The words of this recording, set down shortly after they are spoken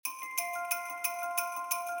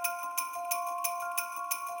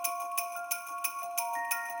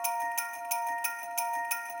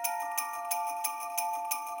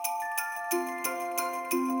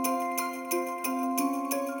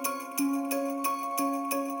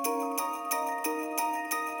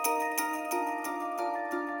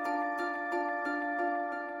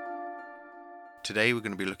Today we're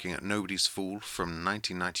going to be looking at Nobody's Fool from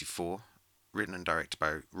 1994, written and directed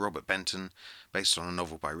by Robert Benton, based on a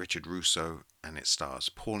novel by Richard Russo, and it stars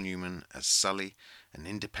Paul Newman as Sully, an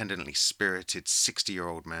independently spirited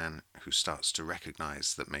 60-year-old man who starts to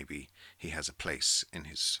recognize that maybe he has a place in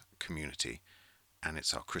his community, and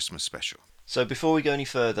it's our Christmas special. So before we go any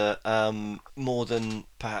further, more than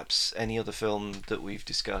perhaps any other film that we've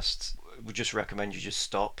discussed, we just recommend you just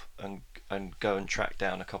stop and go and track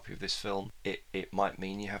down a copy of this film. It might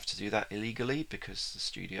mean you have to do that illegally because the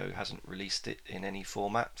studio hasn't released it in any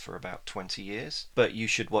format for about 20 years. But you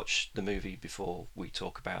should watch the movie before we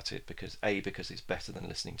talk about it because because it's better than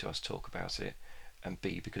listening to us talk about it, and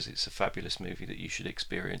B, because it's a fabulous movie that you should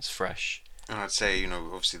experience fresh. And I'd say,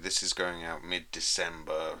 obviously this is going out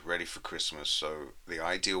mid-December, ready for Christmas, so the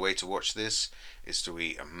ideal way to watch this is to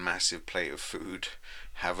eat a massive plate of food,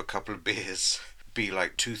 have a couple of beers, be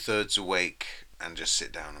like 2/3 awake, and just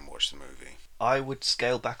sit down and watch the movie. I would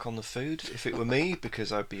scale back on the food if it were me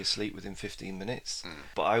because I'd be asleep within 15 minutes.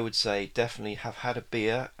 But I would say definitely have had a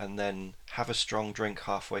beer and then have a strong drink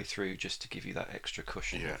halfway through just to give you that extra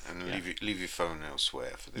cushion. Yeah, and leave your phone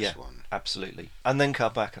elsewhere for this one. Absolutely. And then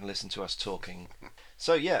come back and listen to us talking.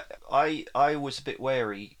 So yeah, I was a bit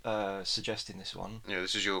wary suggesting this one. Yeah,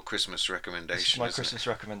 this is your Christmas recommendation. This is my Christmas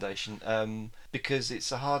recommendation because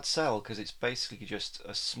it's a hard sell because it's basically just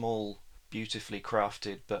a small, beautifully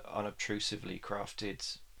crafted but unobtrusively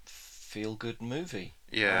crafted feel-good movie.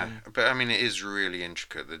 Yeah, but I mean it is really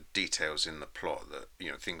intricate. The details in the plot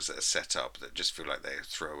that things that are set up that just feel like they're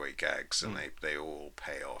throwaway gags and they all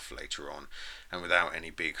pay off later on, and without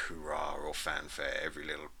any big hurrah or fanfare. Every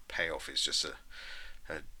little payoff is just a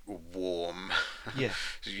warm. Yeah.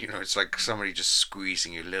 It's like somebody just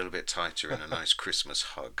squeezing you a little bit tighter in a nice Christmas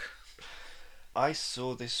hug. I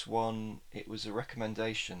saw this one. It was a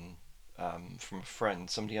recommendation from a friend,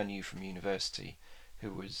 somebody I knew from university,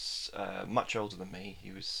 who was much older than me.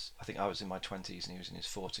 I think I was in my 20s and he was in his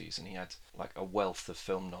 40s, and he had like a wealth of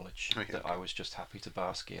film knowledge that I was just happy to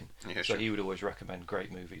bask in. Yeah, so he would always recommend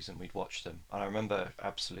great movies and we'd watch them. And I remember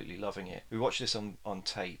absolutely loving it. We watched this on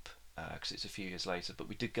tape because it's a few years later, but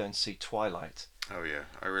we did go and see Twilight. Oh yeah,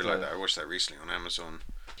 I really like that. I watched that recently on Amazon.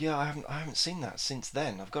 Yeah, I haven't seen that since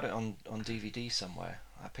then. I've got it on DVD somewhere.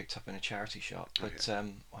 I picked up in a charity shop, but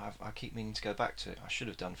I keep meaning to go back to it. I should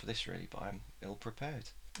have done for this really, but I'm ill prepared.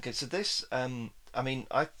 Okay, so this,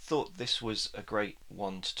 I thought this was a great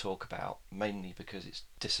one to talk about, mainly because it's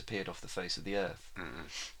disappeared off the face of the earth.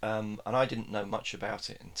 And I didn't know much about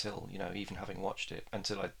it until, even having watched it,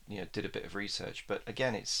 until I, did a bit of research. But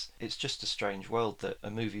again, it's just a strange world that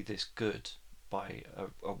a movie this good by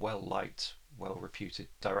a well-liked, well-reputed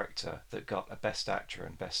director that got a Best Actor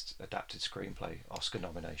and Best Adapted Screenplay Oscar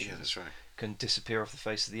nomination. Yeah, that's right. Can disappear off the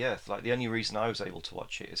face of the earth. Like, the only reason I was able to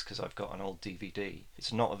watch it is because I've got an old DVD.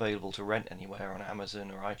 It's not available to rent anywhere on Amazon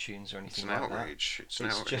or iTunes or anything like that. It's an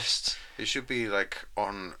outrage. It should be like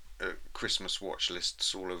on Christmas watch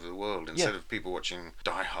lists all over the world instead of people watching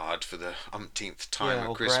Die Hard for the umpteenth time at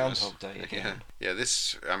or Christmas. Groundhog Day again. Yeah.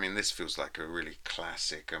 This feels like a really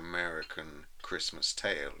classic American Christmas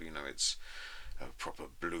tale. It's a proper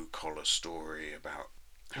blue collar story about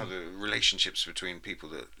how the relationships between people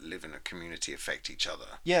that live in a community affect each other.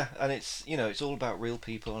 Yeah, and it's it's all about real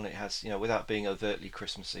people, and it has without being overtly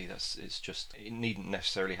Christmassy. It needn't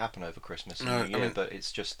necessarily happen over Christmas and New Year, but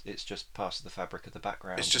it's just part of the fabric of the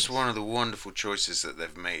background. It's just one of the wonderful choices that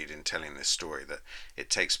they've made in telling this story, that it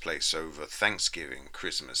takes place over Thanksgiving,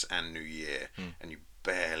 Christmas, and New Year, and you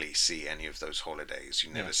barely see any of those holidays.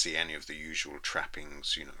 You never see any of the usual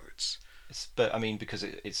trappings. But I mean, because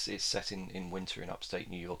it's set in winter in upstate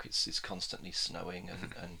New York, it's constantly snowing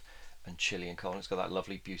and chilly and cold. It's got that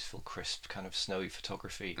lovely, beautiful, crisp kind of snowy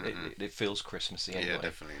photography. It feels Christmassy anyway. Yeah,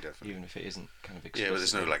 definitely. Even if it isn't kind of explicitly. Yeah, but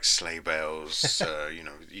there's no like sleigh bells.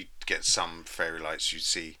 You get some fairy lights. You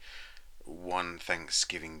see one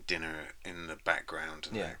Thanksgiving dinner in the background,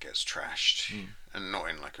 and that gets trashed, and not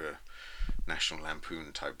in like a National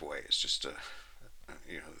Lampoon type way. It's just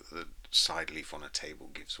the side leaf on a table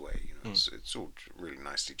gives way. It's all really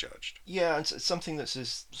nicely judged. Yeah, and something that's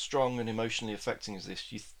as strong and emotionally affecting as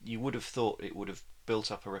this, you would have thought it would have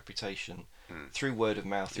built up a reputation through word of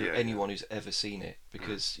mouth through anyone who's ever seen it.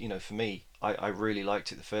 Because for me, I really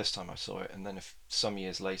liked it the first time I saw it, and then some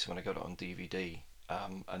years later when I got it on DVD,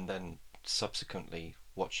 and then subsequently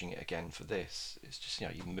watching it again for this, it's just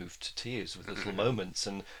you move to tears with little moments,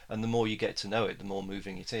 and the more you get to know it, the more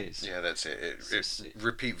moving it is. Yeah, that's it.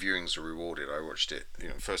 Repeat viewings are rewarded. I watched it.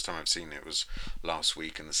 First time I've seen it was last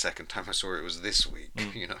week, and the second time I saw it was this week.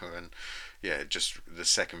 And just the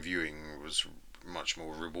second viewing was much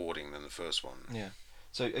more rewarding than the first one. Yeah.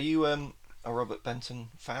 So are you a Robert Benton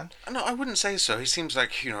fan? No, I wouldn't say so. He seems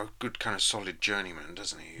like, a good kind of solid journeyman,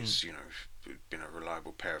 doesn't he? Mm. He's, been a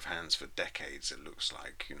reliable pair of hands for decades, it looks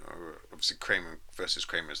like. Obviously Kramer versus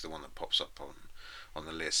Kramer is the one that pops up on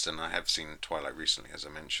the list, and I have seen Twilight recently, as I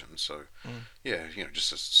mentioned. So, Mm. yeah,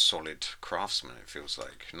 just a solid craftsman, it feels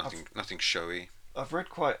like. Nothing showy. I've read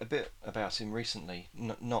quite a bit about him recently.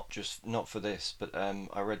 Not for this, but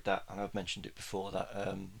I read that, and I've mentioned it before,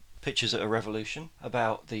 that Pictures at a Revolution,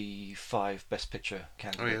 about the 5 Best Picture Oh,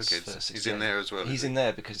 yeah, candidates okay. for He's in there as well. He's in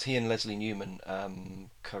there because he and Leslie Newman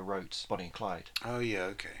co-wrote Bonnie and Clyde. Oh, yeah,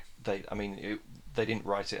 okay. They didn't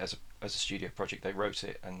write it as a studio project. They wrote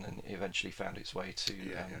it, and then it eventually found its way to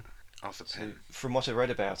Yeah, yeah. Arthur So, Penn. from what I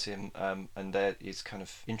read about him, and there is kind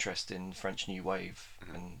of interest in French New Wave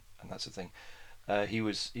and that sort of thing. He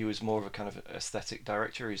was more of a kind of aesthetic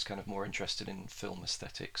director. He's kind of more interested in film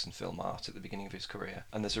aesthetics and film art at the beginning of his career.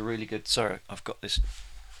 And there's a really good. Sorry, I've got this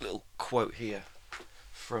little quote here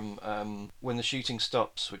from When the Shooting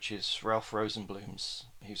Stops, which is Ralph Rosenblum's.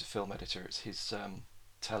 He was a film editor. It's his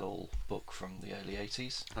tell-all book from the early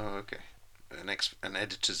 '80s. Oh, okay. An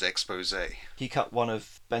editor's expose. He cut one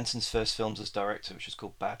of Benson's first films as director, which was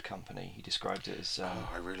called Bad Company. He described it as.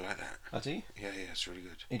 I really like that. Oh, do you? Yeah, it's really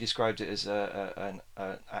good. He described it as an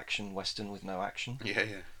action western with no action. Yeah.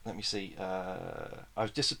 Let me see. I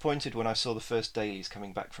was disappointed when I saw the first dailies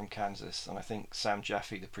coming back from Kansas, and I think Sam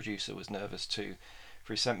Jaffe, the producer, was nervous too,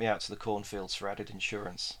 for he sent me out to the cornfields for added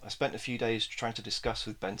insurance. I spent a few days trying to discuss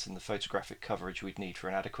with Benton the photographic coverage we'd need for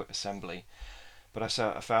an adequate assembly, but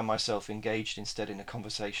I found myself engaged instead in a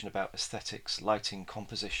conversation about aesthetics, lighting,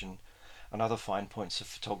 composition, and other fine points of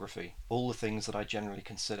photography, all the things that I generally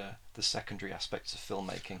consider the secondary aspects of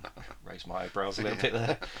filmmaking. Raise my eyebrows a little bit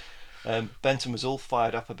there. Benton was all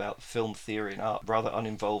fired up about film theory and art, rather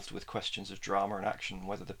uninvolved with questions of drama and action and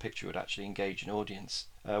whether the picture would actually engage an audience.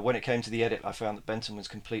 When it came to the edit, I found that Benton was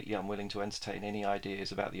completely unwilling to entertain any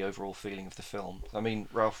ideas about the overall feeling of the film. I mean,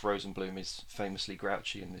 Ralph Rosenblum is famously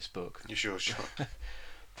grouchy in this book. You sure.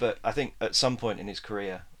 But I think at some point in his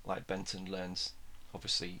career, like, Benton learns,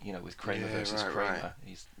 obviously, with Kramer versus Kramer,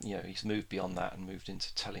 right. He's moved beyond that and moved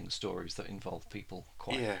into telling stories that involve people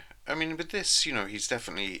quite. Yeah, I mean, with this, he's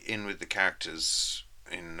definitely in with the characters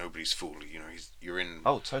in Nobody's Fool. You're in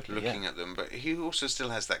totally, looking at them, but he also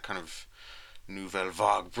still has that kind of nouvelle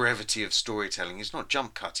vague brevity of storytelling. He's not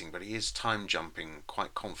jump cutting, but he is time jumping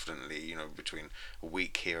quite confidently, between a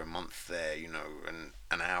week here, a month there, and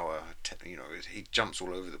an hour, he jumps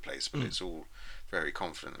all over the place, but it's all very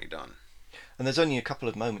confidently done. And there's only a couple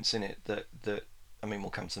of moments in it that I mean,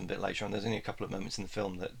 we'll come to them a bit later on. There's only a couple of moments in the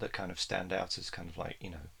film that kind of stand out as kind of like,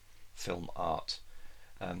 film art.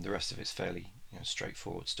 The rest of it's fairly,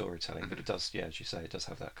 straightforward storytelling, but it does, as you say, it does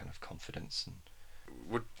have that kind of confidence. And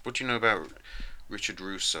what do you know about Richard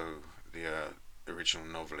Russo, the original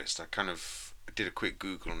novelist? I kind of did a quick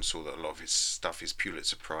Google and saw that a lot of his stuff, his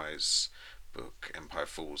Pulitzer Prize book, Empire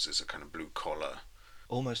Falls, is a kind of blue collar.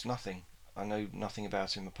 Almost nothing. I know nothing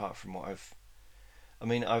about him apart from what I've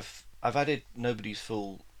added Nobody's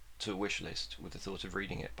Fool to a wish list with the thought of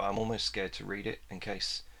reading it, but I'm almost scared to read it in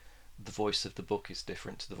case the voice of the book is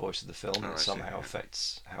different to the voice of the film and somehow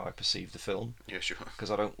affects how I perceive the film. Yeah, sure. Because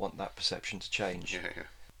I don't want that perception to change. Yeah.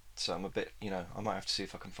 So I'm a bit, I might have to see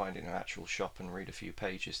if I can find it in an actual shop and read a few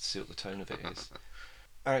pages to see what the tone of it is.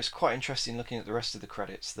 And it's quite interesting looking at the rest of the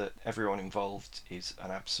credits that everyone involved is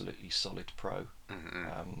an absolutely solid pro.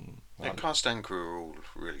 The cast and crew are all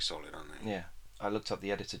really solid, aren't they? Yeah. I looked up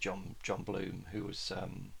the editor, John Bloom, who was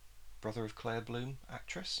brother of Claire Bloom,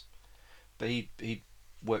 actress. But he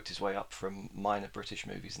worked his way up from minor British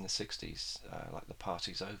movies in the 60s, like The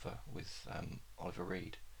Party's Over with Oliver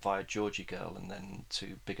Reed, via Georgie Girl, and then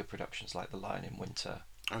to bigger productions like The Lion in Winter.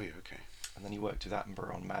 Oh, yeah, okay. And then he worked with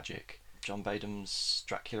Attenborough on Magic. John Badham's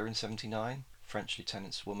Dracula in '79, French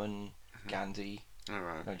Lieutenant's Woman, Gandhi. All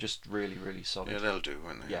right. Just really, really solid. Yeah, they'll do,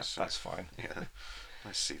 won't they? Yeah, that's fine. Yeah,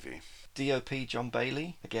 nice CV. DOP John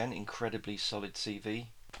Bailey, again, incredibly solid CV.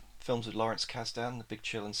 Films with Lawrence Kasdan, The Big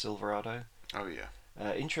Chill and Silverado. Oh,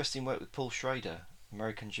 yeah. Interesting work with Paul Schrader,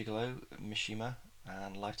 American Gigolo, Mishima,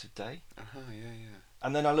 and Light of Day. Yeah.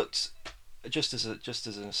 And then I looked, just as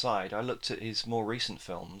an aside, I looked at his more recent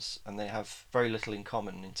films, and they have very little in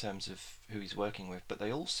common in terms of who he's working with, but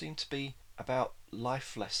they all seem to be about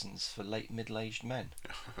life lessons for late middle-aged men.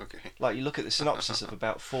 Okay. Like, you look at the synopsis of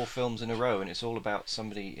about 4 films in a row, and it's all about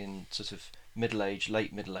somebody in sort of middle-age,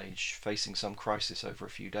 late middle-age, facing some crisis over a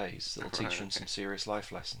few days that'll teach them some serious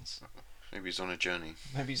life lessons. Maybe he's on a journey.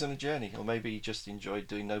 Or maybe he just enjoyed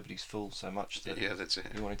doing Nobody's Fool so much that that's it.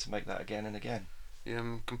 he wanted to make that again and again.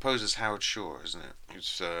 The composer's Howard Shore, isn't it?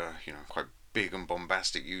 He's quite big and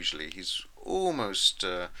bombastic. Usually, he's almost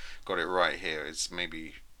got it right here. It's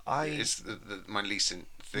maybe I it's my least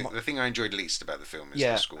my, the thing I enjoyed least about the film is the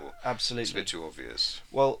yeah, score. It's a absolutely. bit too obvious.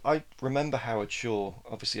 Well, I remember Howard Shore.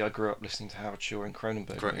 Obviously, I grew up listening to Howard Shore and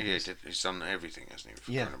Cronenberg Yeah, movies. he's done everything, hasn't he,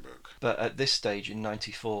 for Yeah, Cronenberg? but at this stage in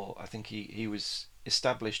 '94, I think he was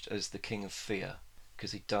established as the king of fear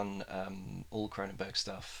because he'd done all Cronenberg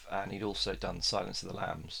stuff and he'd also done Silence of the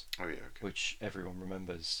Lambs, Oh yeah, okay. which everyone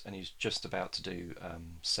remembers, and he's just about to do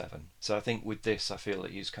Seven. So I think with this, I feel that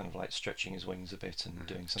he's kind of like stretching his wings a bit and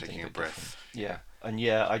doing something Taking a a bit breath. different. Yeah, and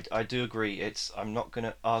yeah, I do agree. I'm not going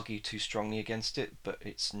to argue too strongly against it, but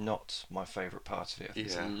it's not my favourite part of it. I think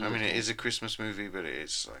it's a Yeah, I little, mean it is a Christmas movie, but it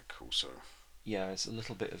is like also yeah, it's a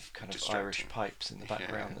little bit of kind of Irish distracting. pipes in the Yeah,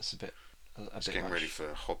 background. That's a bit it's bit getting much. ready for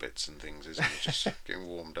hobbits and things, isn't it? Just getting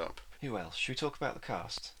warmed up. Who else? Should we talk about the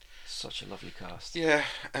cast? Such a lovely cast. Yeah,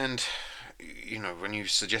 and when you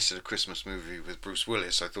suggested a Christmas movie with Bruce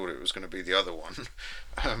Willis, I thought it was going to be the other one.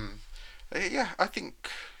 um, yeah, I think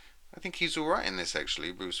he's all right in this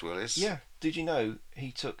actually, Bruce Willis. Yeah. Did you know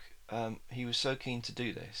he took? He was so keen to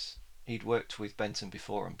do this. He'd worked with Benton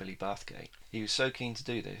before on Billy Bathgate. He was so keen to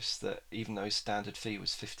do this that even though his standard fee was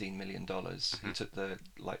 $15 million, he took the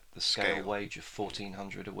scale wage of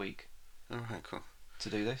 $1,400 a week All right, cool. to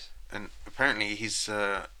do this. And apparently he's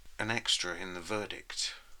an extra in The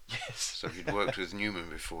Verdict. Yes. So he'd worked with Newman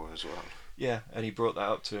before as well. Yeah, and he brought that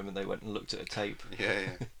up to him, and they went and looked at a tape. Yeah,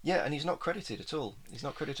 yeah. Yeah, and he's not credited at all. He's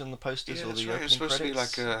not credited on the posters Yeah, or that's the right. opening It's supposed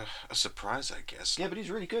credits. to be like a surprise, I guess. Yeah, but he's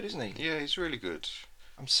really good, isn't he? Yeah, he's really good.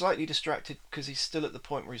 I'm slightly distracted because he's still at the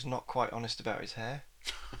point where he's not quite honest about his hair.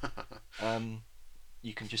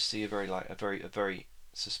 You can just see a very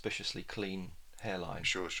suspiciously clean hairline.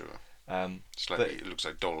 Sure, sure. Um, Slightly, it looks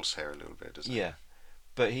like doll's hair a little bit, doesn't it? yeah,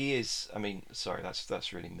 but he is. I mean, sorry,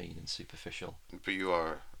 that's really mean and superficial. But you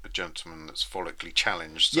are a gentleman that's follically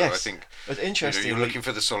challenged, so Yes, I think but interestingly, you're looking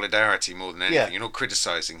for the solidarity more than anything. Yeah. You're not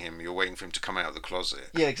criticising him. You're waiting for him to come out of the closet.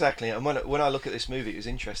 Yeah, exactly. And when I look at this movie, it was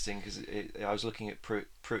interesting because I was looking at Pruitt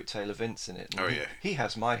Taylor Vince in it. And Oh, yeah. he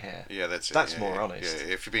has my hair. Yeah, that's it. That's yeah, more yeah. honest.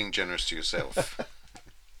 Yeah, if you're being generous to yourself.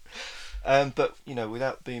 But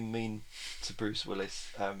without being mean to Bruce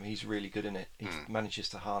Willis, he's really good in it. He manages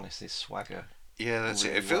to harness his swagger. Yeah, that's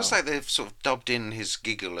really it. It feels well. like they've sort of dubbed in his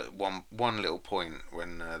giggle at one little point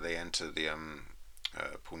when they enter the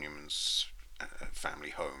Paul Newman's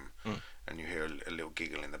family home, and you hear a little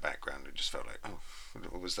giggle in the background. It just felt like, oh,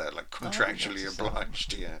 what was that? Like contractually that's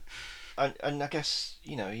obliged. Yeah. And I guess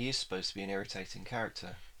he is supposed to be an irritating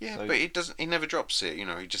character. Yeah, so, but he doesn't. He never drops it.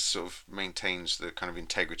 He just sort of maintains the kind of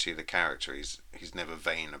integrity of the character. He's never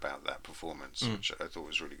vain about that performance, which I thought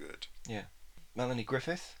was really good. yeah, Melanie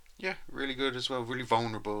Griffith. Yeah, really good as well. Really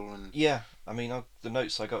vulnerable and Yeah, I mean, the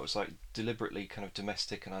notes I got was like deliberately kind of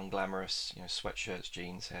domestic and unglamorous. Sweatshirts,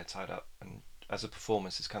 jeans, hair tied up, and as a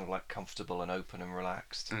performance, it's kind of like comfortable and open and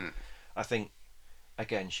relaxed. I think,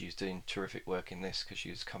 again, she's doing terrific work in this because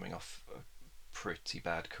she was coming off a pretty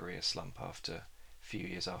bad career slump after a few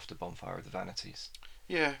years after Bonfire of the Vanities.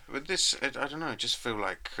 yeah. But this, I don't know. I just feel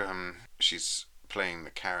like she's playing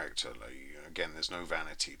the character. Like again, there's no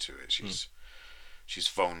vanity to it. She's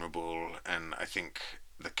vulnerable, and I think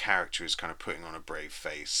the character is kind of putting on a brave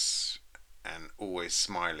face and always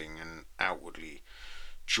smiling and outwardly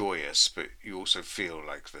joyous, but you also feel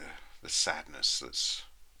like the sadness that's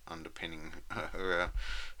underpinning her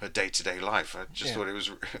day-to-day life. I just thought it was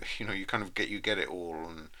you kind of get it all,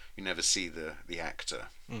 and you never see the actor.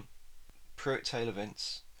 Pruitt Taylor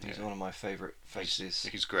Vince, he's one of my favourite faces.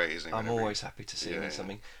 He's great, isn't he? I'm always happy to see him in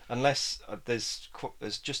something, unless there's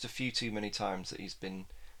just a few too many times that he's been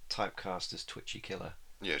typecast as twitchy killer.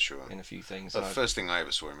 Yeah, sure. In a few things. The first thing I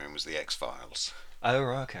ever saw him in was the X-Files. Oh,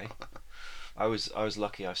 right, okay. I was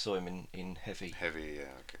lucky. I saw him in Heavy. Heavy, yeah,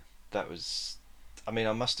 okay. That was, I mean,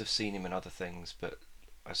 I must have seen him in other things, but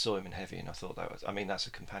I saw him in Heavy, and I thought that's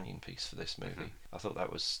a companion piece for this movie. I thought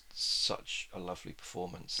that was such a lovely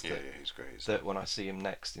performance. Yeah, he's great. That when I see him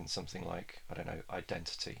next in something like, I don't know,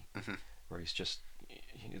 Identity, where he's just,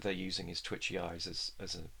 they're using his twitchy eyes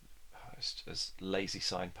as lazy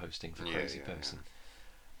signposting for crazy person.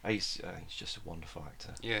 Yeah. He's just a wonderful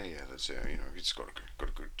actor. Yeah, that's it. He's got a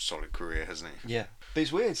good solid career, hasn't he? Yeah, but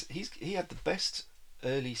it's weird. He had the best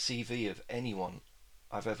early CV of anyone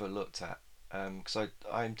I've ever looked at. Because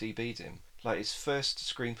I IMDb'd him. Like his first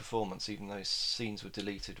screen performance, even though his scenes were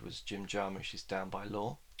deleted, was Jim Jarmusch's Down by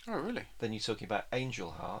Law. Oh, really? Then you're talking about Angel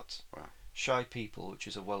Heart, wow. Shy People, which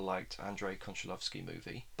is a well-liked Andrei Konchalovsky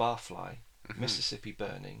movie, Barfly, Mississippi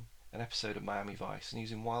Burning, an episode of Miami Vice, and he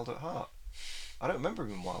was in Wild at Heart. I don't remember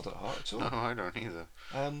him in Wild at Heart at all. No, I don't either.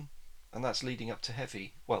 and that's leading up to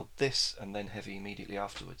Heavy. Well, this and then Heavy immediately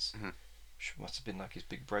afterwards. Mhm. Which must have been like his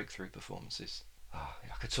big breakthrough performances. Ah,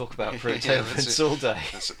 I could talk about Yeah, Prometheus that's all day.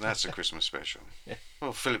 That's a Christmas special. Yeah.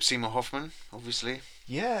 Well, Philip Seymour Hoffman, obviously.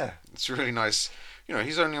 Yeah, It's really nice. You know,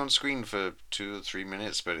 he's only on screen for 2 or 3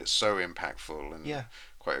 minutes, but it's so impactful and yeah.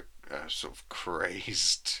 quite sort of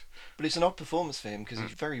crazed. But it's an odd performance for him because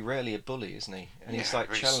he's very rarely a bully, isn't he? And he's Yeah,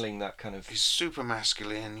 like channeling that kind of. He's super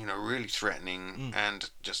masculine, you know, really threatening Mm. and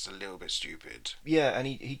just a little bit stupid. Yeah, and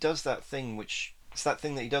he does that thing which. It's that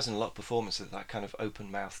thing that he does in a lot of performances, that kind of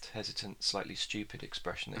open-mouthed, hesitant, slightly stupid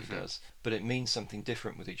expression that he does. But it means something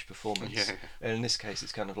different with each performance. Yeah. And in this case,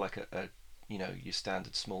 it's kind of like a you know, your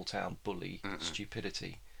standard small-town bully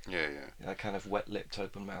stupidity. Yeah, yeah. That kind of wet-lipped,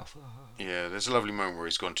 open mouth. Yeah, there's a lovely moment where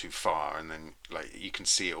he's gone too far, and then like you can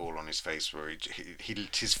see it all on his face, where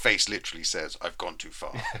his face literally says, "I've gone too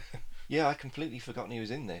far." Yeah, I completely forgotten he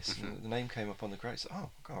was in this. And the name came up on the credits. Oh,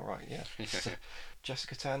 God, right, yeah. So,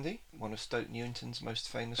 Jessica Tandy, one of Stoke Newington's most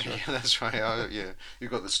famous. Yeah, that's right. Yeah, you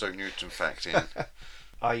got the Stoke Newington fact in.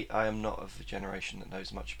 I am not of the generation that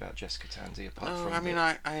knows much about Jessica Tandy apart No, from. I mean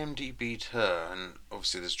I IMDb'd her, and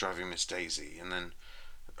obviously there's Driving Miss Daisy, and then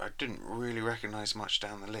I didn't really recognise much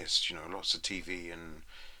down the list. You know, lots of TV and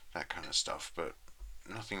that kind of stuff, but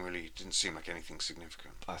nothing really didn't seem like anything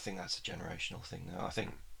significant. I think that's a generational thing now.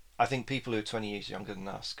 I think people who are 20 years younger than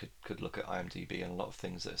us could look at IMDb, and a lot of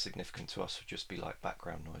things that are significant to us would just be like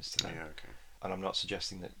background noise to them. Yeah, okay. And I'm not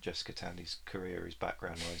suggesting that Jessica Tandy's career is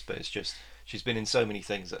background noise, but it's just she's been in so many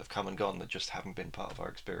things that have come and gone that just haven't been part of our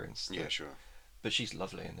experience. Yeah, sure. But she's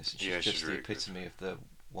lovely in this. And she's Yeah, just she's the really epitome of the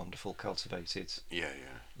wonderful, cultivated, Yeah,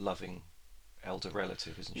 yeah. loving elder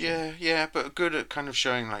relative, isn't she? Yeah, yeah, but good at kind of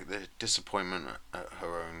showing like the disappointment at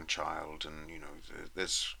her own child, and you know,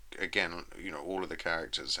 there's again, you know, all of the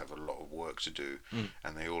characters have a lot of work to do,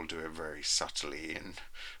 and they all do it very subtly and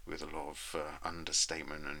with a lot of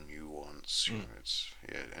understatement and nuance. You know, it's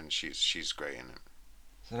and she's great in it.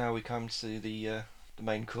 So now we come to the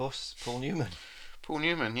main course, Paul Newman. Paul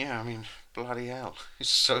Newman, yeah, I mean, bloody hell, he's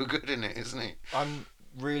so good in it, isn't he? I'm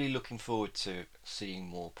really looking forward to seeing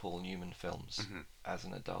more Paul Newman films as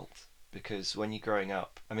an adult, because when you're growing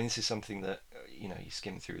up, I mean, this is something that you know, you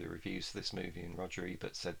skim through the reviews for this movie, and Roger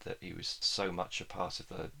Ebert said that he was so much a part of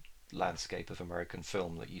the landscape of American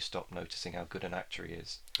film that you stop noticing how good an actor he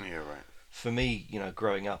is. Yeah, right. For me, you know,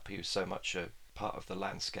 growing up, he was so much a part of the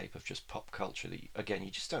landscape of just pop culture that again, you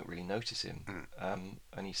just don't really notice him.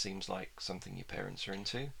 And he seems like something your parents are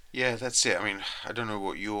into. Yeah, that's it. I mean, I don't know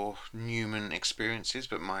what your Newman experience is,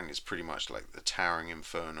 but mine is pretty much like The Towering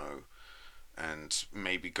Inferno, and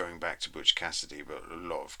maybe going back to Butch Cassidy, but a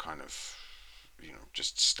lot of kind of, you know,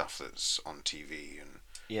 just stuff that's on TV. And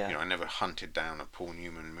Yeah, you know, I never hunted down a Paul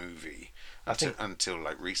Newman movie I think until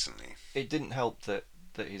like recently. it didn't help that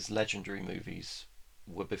his legendary movies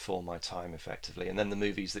were before my time, effectively, and then the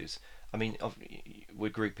movies that I mean, we're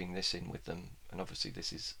grouping this in with them, and obviously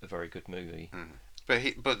this is a very good movie.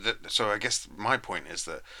 So I guess my point is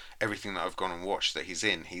that everything that I've gone and watched that he's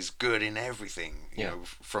in, he's good in everything. You know,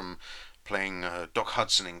 from playing Doc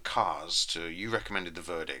Hudson in Cars to you recommended The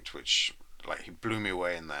Verdict, which like he blew me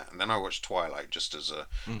away in that, and then I watched Twilight just as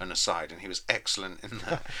an aside, and he was excellent in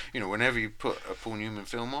that. You know, whenever you put a Paul Newman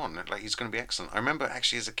film on, like he's going to be excellent. I remember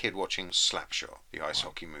actually as a kid watching Slapshot, the ice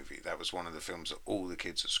hockey movie. That was one of the films that all the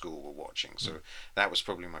kids at school were watching. So that was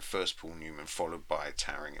probably my first Paul Newman, followed by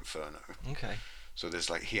Towering Inferno. Okay. So there's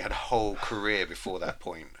like he had a whole career before that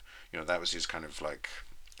point. You know, that was his kind of like,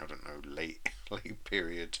 I don't know, late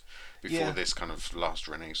period before this kind of last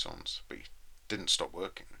renaissance. But he didn't stop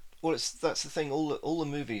working. Well, that's the thing. All the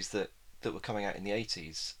movies that were coming out in the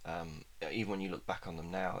 80s, even when you look back on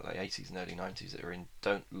them now, like 80s and early 90s, that are in,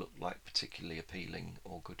 don't look like particularly appealing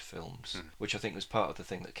or good films, which I think was part of the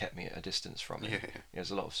thing that kept me at a distance from it. Yeah.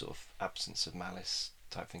 There's a lot of sort of absence of malice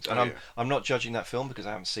type things, and I'm not judging that film because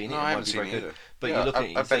I haven't seen it. No, It I might haven't be seen very it good, either. but Yeah, you look at it, I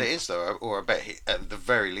you bet think, it is though, or I bet at the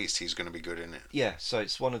very least he's going to be good in it. yeah. So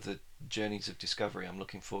it's one of the journeys of discovery I'm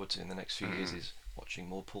looking forward to in the next few years is watching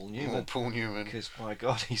more Paul Newman. More Paul Newman. Because my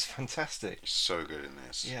God, he's fantastic. He's so good in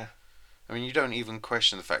this. Yeah. I mean, you don't even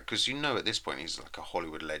question the fact, because you know at this point he's like a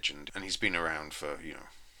Hollywood legend, and he's been around for, you know,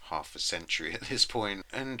 half a century at this point.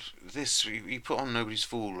 And this, you put on Nobody's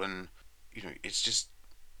Fool, and, you know, it's just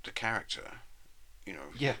the character, you know.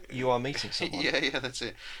 Yeah, you are meeting someone. Yeah, that's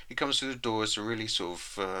it. He comes through the door as a really sort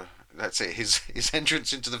of, that's it, his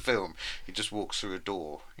entrance into the film. He just walks through a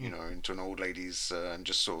door, you know, into an old lady's, and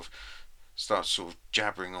just sort of starts sort of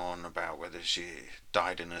jabbering on about whether she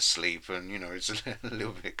died in her sleep, and you know, it's a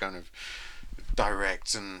little bit kind of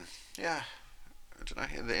direct, and yeah, I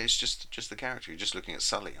don't know. It's just the character. You're just looking at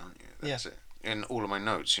Sully, aren't you? That's it. in all of my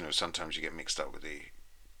notes, sometimes you get mixed up with the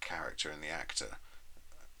character and the actor.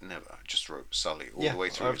 Never. I just wrote Sully all Yeah, the way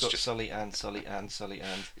through. I've It's got just Sully and Sully and Sully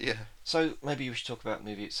and. yeah, So maybe we should talk about the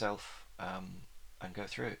movie itself and go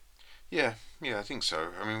through it. yeah, yeah. I think so.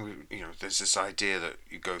 I mean, there's this idea that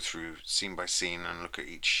you go through scene by scene and look at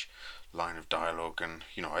each line of dialogue, and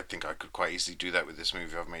I think I could quite easily do that with this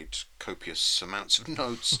movie. I've made copious amounts of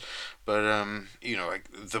notes, but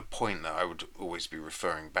the point that I would always be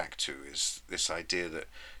referring back to is this idea that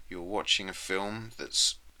you're watching a film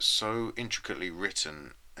that's so intricately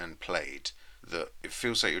written and played that it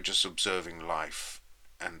feels like you're just observing life,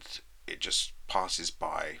 and it just passes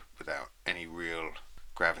by without any real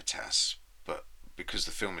gravitas. But because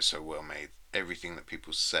the film is so well made, everything that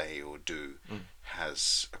people say or do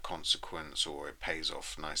has a consequence, or it pays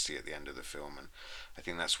off nicely at the end of the film. And I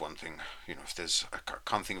think that's one thing. I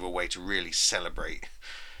can't think of a way to really celebrate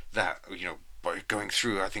that. By going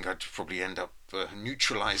through, I think I'd probably end up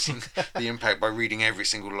neutralizing the impact by reading every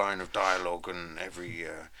single line of dialogue and every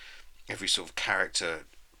sort of character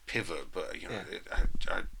pivot. But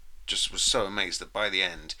I just was so amazed that by the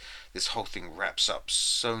end, this whole thing wraps up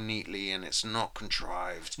so neatly, and it's not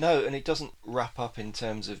contrived. No, and it doesn't wrap up in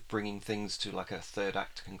terms of bringing things to like a third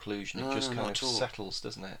act conclusion. It just kind of settles,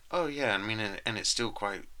 doesn't it? Oh yeah, I mean, and it's still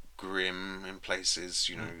quite grim in places.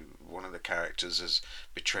 One of the characters has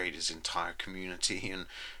betrayed his entire community,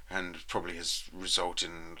 and probably has resulted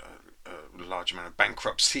in a large amount of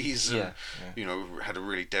bankruptcies, and had a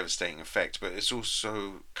really devastating effect. But it's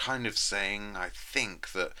also kind of saying, I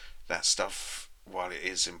think, that stuff, while it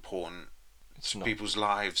is important to people's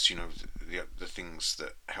lives, the things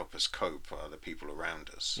that help us cope are the people around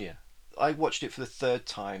us. Yeah, I watched it for the third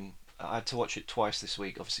time. I had to watch it twice this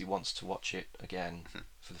week. Obviously, once to watch it again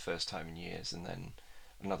for the first time in years, and then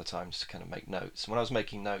another time just to kind of make notes. When I was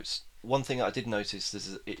making notes, one thing I did notice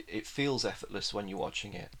is it feels effortless when you're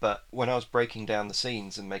watching it, but when I was breaking down the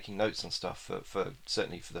scenes and making notes on stuff for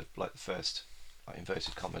certainly for the first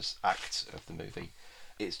inverted commas act of the movie,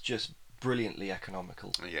 it's just brilliantly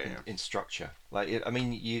economical in structure.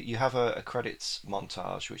 You have a credits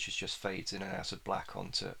montage which is just fades in and out of black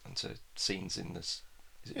onto scenes in this.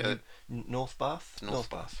 Is it North Bath?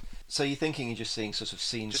 North Bath. So you're thinking you're just seeing sort of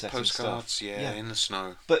scene just setting postcards, stuff. In the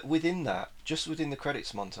snow. But within that, just within the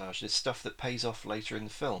credits montage, there's stuff that pays off later in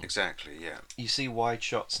the film. Exactly, yeah. You see wide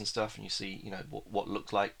shots and stuff, and you see, what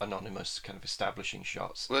look like anonymous kind of establishing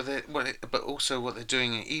shots. But also what they're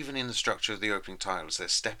doing, even in the structure of the opening titles, they're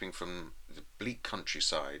stepping from the bleak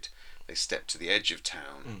countryside. They step to the edge of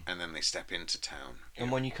town, and then they step into town.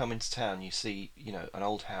 And when you come into town, you see, an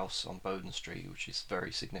old house on Bowden Street, which is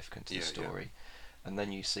very significant to the story. Yeah. And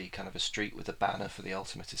then you see kind of a street with a banner for the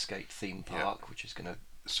Ultimate Escape theme park, which is going to...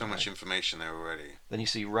 So much information there already. Then you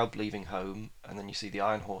see Rub leaving home, and then you see the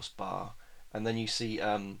Iron Horse bar, and then you see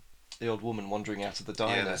the old woman wandering out of the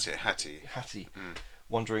diner. Yeah, that's it, Hattie.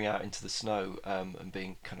 Wandering out into the snow and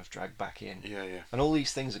being kind of dragged back in. Yeah. And all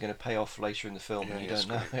these things are going to pay off later in the film, and you don't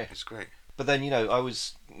know it. It's great. But then, I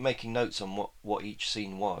was making notes on what each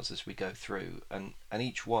scene was as we go through, and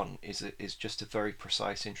each one is just a very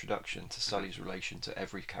precise introduction to Sully's relation to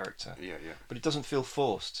every character. Yeah. But it doesn't feel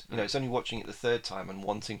forced. It's only watching it the third time and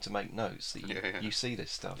wanting to make notes that you see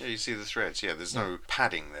this stuff. Yeah, you see the threads. Yeah, there's no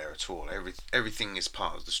padding there at all. Everything is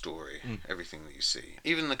part of the story. Everything that you see.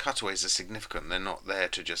 Even the cutaways are significant. They're not there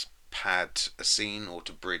to just pad a scene or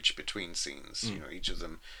to bridge between scenes. Each of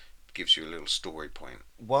them gives you a little story point.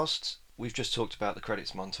 Whilst we've just talked about the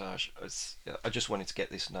credits montage, I just wanted to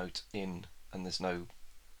get this note in, and there's no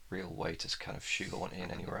real way to kind of shoehorn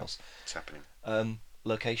in anywhere else. It's happening.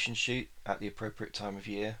 Location shoot at the appropriate time of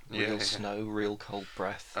year. Real snow, real cold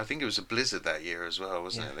breath. I think it was a blizzard that year as well,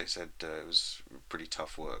 wasn't it? They said it was pretty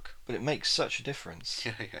tough work. But it makes such a difference.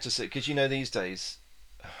 Yeah. Because these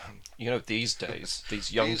days,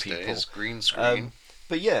 these young people. These days, green screen.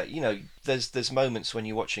 But yeah, there's moments when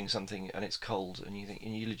you're watching something and it's cold, and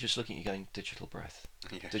you're just looking, you're going digital breath,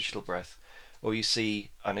 or you see,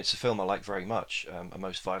 and it's a film I like very much, A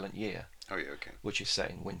Most Violent Year. Oh yeah, okay. Which is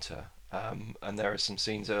set in winter, and there are some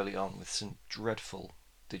scenes early on with some dreadful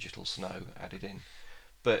digital snow added in,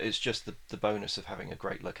 but it's just the bonus of having a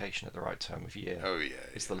great location at the right time of year. Oh yeah.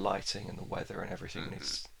 It's the lighting and the weather and everything.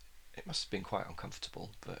 And it must have been quite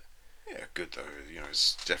uncomfortable, but yeah, good though.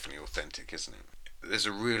 It's definitely authentic, isn't it? there's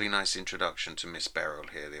a really nice introduction to Miss Beryl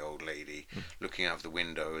here, the old lady, looking out of the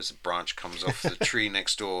window as a branch comes off the tree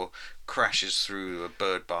next door, crashes through a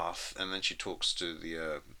bird bath, and then she talks to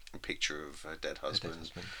the picture of her dead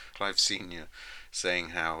husband, Clive Senior, saying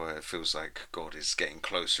how it feels like God is getting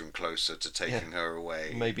closer and closer to taking her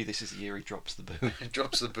away. Maybe this is the year he drops the boom.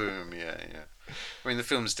 Drops the boom, yeah. I mean, the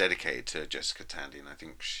film's dedicated to Jessica Tandy, and I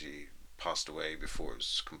think she passed away before it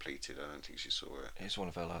was completed. I don't think she saw it. It's one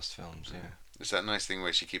of her last films, yeah. It's that nice thing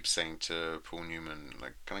where she keeps saying to Paul Newman,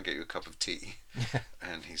 like, "Can I get you a cup of tea?"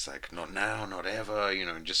 And he's like, "Not now, not ever,"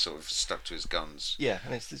 and just sort of stuck to his guns. Yeah,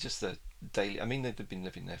 and it's just the daily. I mean, they've been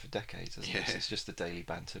living there for decades, hasn't it? Yeah. It's just the daily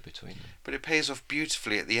banter between them. But it pays off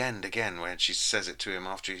beautifully at the end again, when she says it to him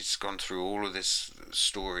after he's gone through all of this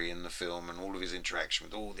story in the film and all of his interaction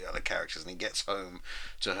with all the other characters, and he gets home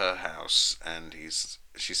to her house and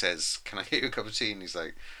she says, "Can I get you a cup of tea?" And he's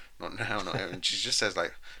like, "Not now, not ever." And she just says,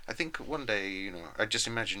 like, "I think one day, I just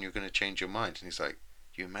imagine you're going to change your mind." And he's like,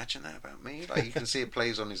 "You imagine that about me?" Like, you can see it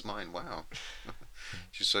plays on his mind. Wow.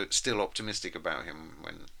 She's so still optimistic about him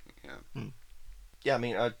when, Yeah, I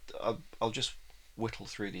mean, I'll just whittle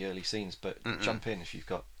through the early scenes, but jump in if you've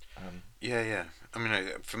got. Yeah. I mean,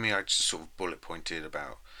 for me, I just sort of bullet pointed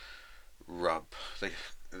about Rub.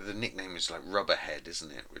 The nickname is like Rubberhead,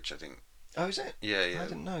 isn't it? Which I think. Oh, is it? Yeah. I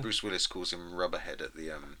didn't know. Bruce Willis calls him Rubberhead at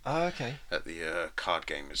the Oh, okay. at the card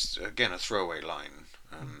game. Is again a throwaway line,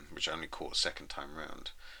 which I only caught a second time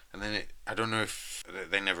round. And then I don't know if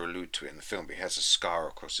they never allude to it in the film, but he has a scar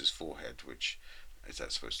across his forehead, which is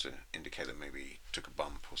that supposed to indicate that maybe he took a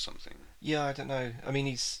bump or something? Yeah, I don't know. I mean,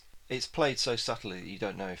 it's played so subtly that you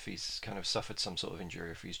don't know if he's kind of suffered some sort of injury,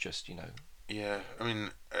 or if he's just, Yeah, I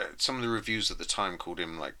mean, some of the reviews at the time called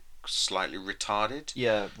him like slightly retarded.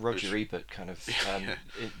 Yeah, Roger Ebert kind of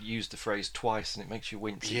it used the phrase twice, and it makes you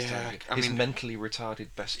wince. Yeah, his mentally retarded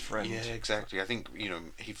best friend. Yeah, exactly. I think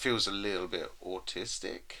he feels a little bit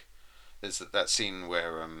autistic. There's that scene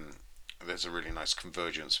where there's a really nice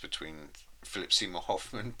convergence between Philip Seymour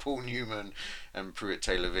Hoffman, Paul Newman, and Pruitt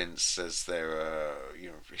Taylor Vince as they're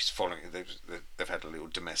he's following. They've had a little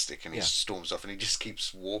domestic, and he storms off, and he just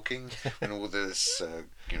keeps walking, and all this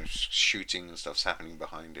shooting and stuff's happening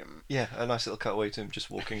behind him. Yeah, a nice little cutaway to him just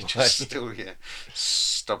walking away. Just still,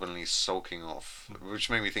 stubbornly sulking off, which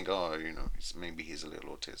made me think, maybe he's a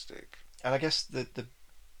little autistic. And I guess the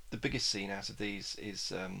biggest scene out of these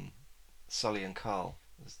is Sully and Carl.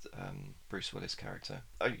 Bruce Willis character.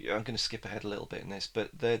 I'm going to skip ahead a little bit in this,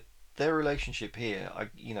 but their relationship here,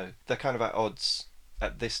 they're kind of at odds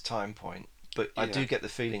at this time point. But I do get the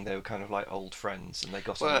feeling they were kind of like old friends, and they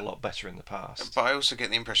got on a lot better in the past. But I also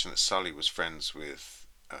get the impression that Sully was friends with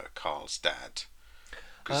Carl's dad.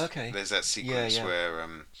 Okay. There's that sequence where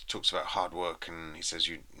he talks about hard work, and he says,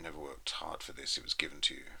 "You never worked hard for this. It was given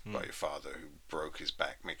to you by your father, who broke his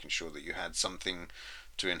back making sure that you had something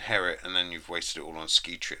to inherit, and then you've wasted it all on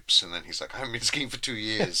ski trips." And then he's like, "I haven't been skiing for 2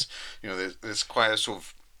 years." There's quite a sort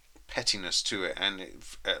of pettiness to it, and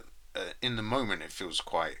in the moment it feels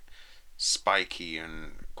quite spiky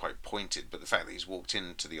and quite pointed. But the fact that he's walked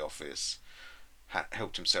into the office,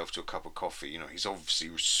 helped himself to a cup of coffee, he's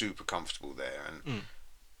obviously super comfortable there. And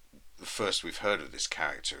the first we've heard of this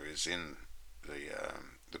character is in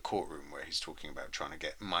the courtroom, where he's talking about trying to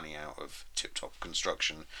get money out of Tip Top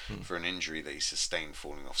Construction for an injury that he sustained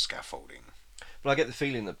falling off scaffolding. But I get the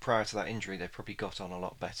feeling that prior to that injury, they probably got on a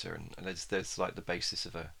lot better, and there's like the basis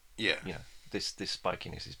of this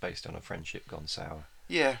spikiness is based on a friendship gone sour.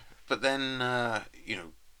 Yeah, but then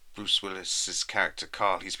Bruce Willis's character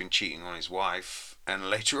Carl, he's been cheating on his wife, and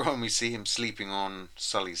later on we see him sleeping on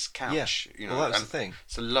Sully's couch. Yeah, well, that's the thing.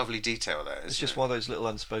 It's a lovely detail there. It's just one of those little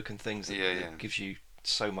unspoken things that gives you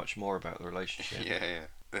so much more about the relationship. Yeah.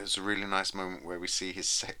 There's a really nice moment where we see his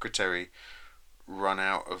secretary run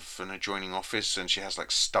out of an adjoining office, and she has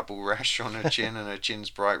like stubble rash on her chin, and her chin's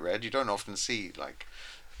bright red. You don't often see like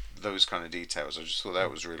those kind of details. I just thought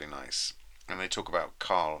that was really nice. And they talk about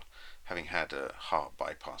Carl having had a heart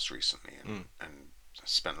bypass recently, and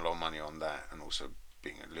spent a lot of money on that, and also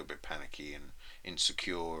being a little bit panicky and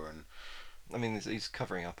insecure. And I mean, he's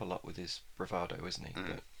covering up a lot with his bravado, isn't he?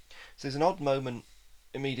 But, so there's an odd moment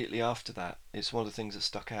immediately after that. It's one of the things that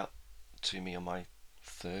stuck out to me on my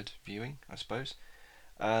third viewing, I suppose.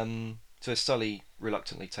 So Sully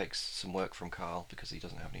reluctantly takes some work from Carl because he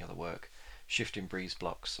doesn't have any other work, shifting breeze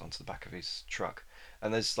blocks onto the back of his truck.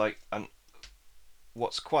 And there's like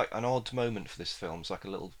what's quite an odd moment for this film. It's like a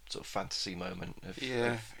little sort of fantasy moment.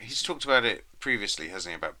 He's talked about it previously,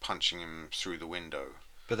 hasn't he, about punching him through the window.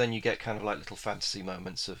 But then you get kind of like little fantasy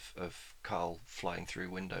moments of Carl flying through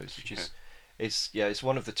windows, which is it's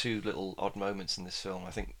one of the two little odd moments in this film.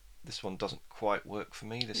 I think this one doesn't quite work for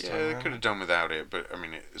me this Yeah, time they around. could have done without it, but I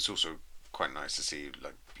mean, it's also quite nice to see,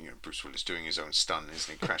 like, Bruce Willis doing his own stunt,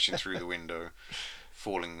 isn't he? Crashing through the window,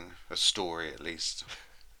 falling a story at least.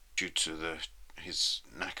 Due to his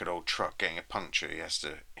knackered old truck getting a puncture, he has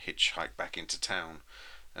to hitchhike back into town,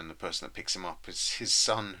 and the person that picks him up is his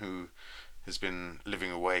son, who has been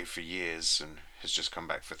living away for years and has just come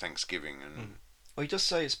back for Thanksgiving. And Well, he does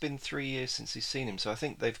say it's been 3 years since he's seen him, so I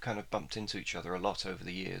think they've kind of bumped into each other a lot over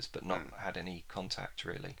the years, but not had any contact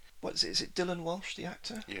really. What is it? Is it Dylan Walsh, the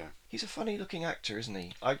actor? yeah, He's a funny-looking actor, isn't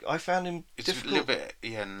he? I found him it's difficult. a little bit,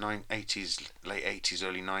 yeah, 80s, late 80s,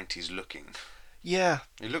 early 90s looking. Yeah,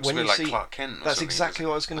 He looks when a bit you like see, Clark Kent. Or that's something, exactly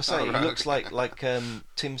what I was going to say. Oh, He right, looks okay. like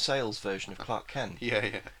Tim Sale's version of Clark Kent, Yeah,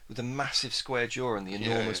 yeah. with a massive square jaw and the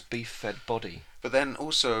Yeah, enormous yeah. beef-fed body. But then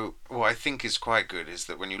also, what I think is quite good is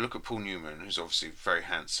that when you look at Paul Newman, who's obviously very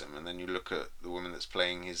handsome, and then you look at the woman that's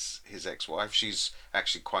playing his ex-wife, she's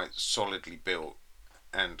actually quite solidly built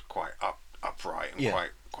and quite upright and Yeah.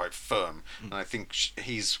 quite firm. And I think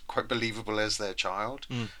he's quite believable as their child.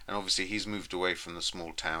 Mm. And obviously he's moved away from the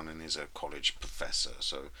small town and is a college professor,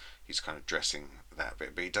 so he's kind of dressing that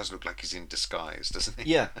bit. But he does look like he's in disguise, doesn't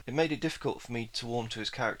he? Yeah, it made it difficult for me to warm to his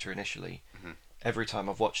character initially. Mhm. Every time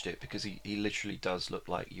I've watched it, because he literally does look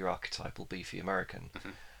like your archetypal beefy American,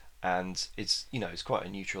 and it's quite a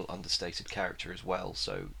neutral, understated character as well.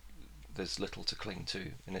 So there's little to cling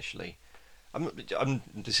to initially.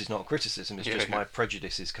 This is not a criticism; it's Yeah, just yeah. my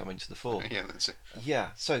prejudices coming to the fore. Yeah, that's it. Yeah.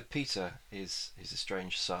 So Peter is his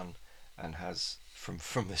estranged son, and has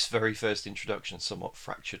from this very first introduction somewhat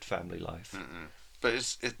fractured family life.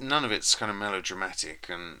 But none of it's kind of melodramatic,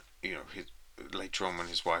 and later on when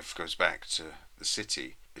his wife goes back to the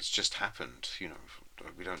city, it's just happened.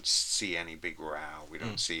 We don't see any big row, we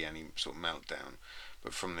don't see any sort of meltdown,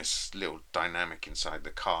 but from this little dynamic inside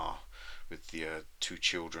the car with the two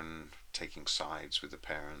children taking sides with the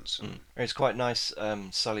parents. And It's quite nice.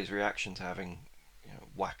 Sully's reaction to having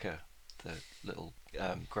Wacker, the little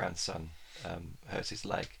grandson, hurt his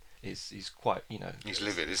leg. He's quite he's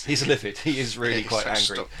livid, isn't he? He's livid. He is really He's quite like,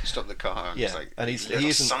 angry. Stop the car. And Yeah, he's like, and he he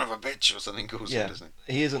isn't son of a bitch or something calls him, doesn't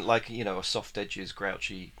he isn't like a soft edges,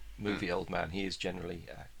 grouchy movie old man. He is generally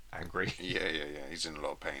angry. he? Yeah. He's in a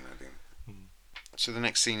lot of pain, I think. So the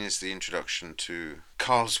next scene is the introduction to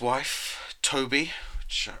Carl's wife, Toby,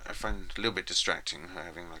 which I find a little bit distracting, her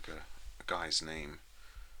having like a guy's name.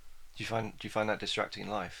 Do you find that distracting in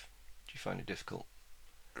life? Do you find it difficult?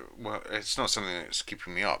 Well, it's not something that's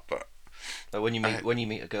keeping me up, but Like when you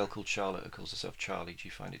meet a girl called Charlotte who calls herself Charlie, do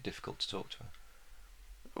you find it difficult to talk to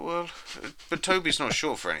her? but Toby's not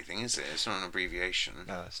short for anything, is it? It's not an abbreviation.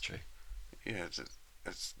 No, that's true. Yeah,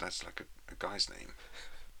 that's like a guy's name.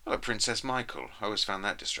 Like Princess Michael, I always found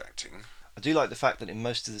that distracting. I do like the fact that in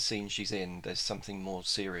most of the scenes she's in, there's something more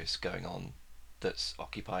serious going on that's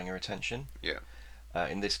occupying her attention. Yeah.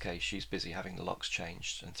 In this case, she's busy having the locks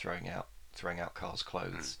changed and throwing out Carl's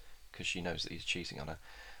clothes because she knows that he's cheating on her.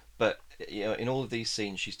 But in all of these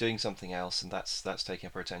scenes, she's doing something else, and that's taking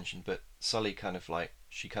up her attention. But Sully kind of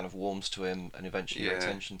warms to him, and eventually her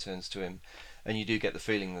attention turns to him, and you do get the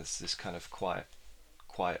feeling there's this kind of quiet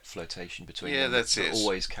flirtation between them. That's it.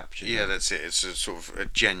 Always captured. Yeah, that's it. It's a sort of a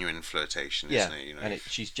genuine flirtation, isn't it? And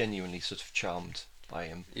she's genuinely sort of charmed by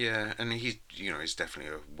him. Yeah, and he's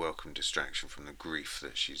definitely a welcome distraction from the grief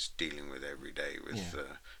that she's dealing with every day with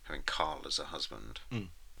having Carl as a husband.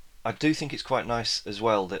 I do think it's quite nice as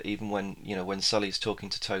well that even when Sully's talking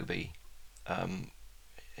to Toby,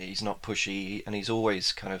 he's not pushy, and he's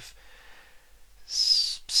always kind of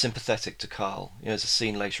sympathetic to Carl. There's a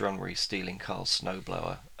scene later on where he's stealing Carl's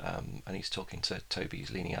snowblower, and he's talking to Toby,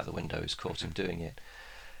 who's leaning out the window, who's caught him doing it,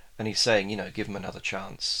 and he's saying, give him another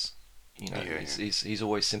chance. He's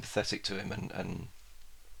always sympathetic to him, and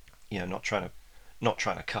not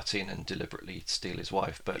trying to cut in and deliberately steal his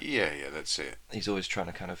wife, but that's it. He's always trying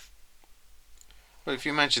to kind of. Well, if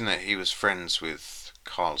you imagine that he was friends with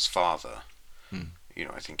Carl's father,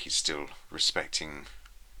 I think he's still respecting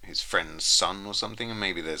his friend's son or something, and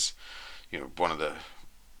maybe there's, one of the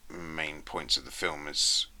main points of the film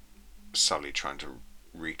is Sully trying to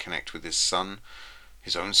reconnect with his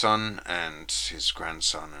own son and his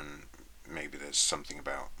grandson, and maybe there's something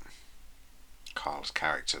about Carl's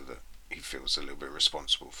character that he feels a little bit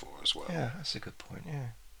responsible for as well. Yeah, that's a good point. Yeah,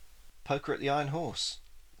 Poker at the Iron Horse.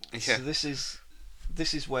 Yeah. So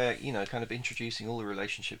this is where kind of introducing all the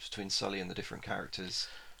relationships between Sully and the different characters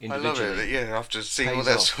individually. I love it. Yeah, after seeing all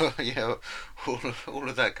that, all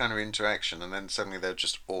of that kind of interaction, and then suddenly they're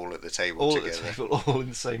just all at the table all together. At the table, all in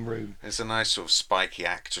the same room. It's a nice sort of spiky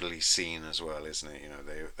actorly scene as well, isn't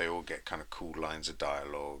it? They all get kind of cool lines of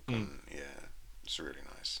dialogue, and it's really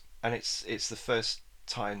nice. and it's the first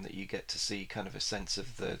time that you get to see kind of a sense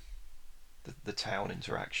of the town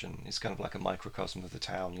interaction. It's kind of like a microcosm of the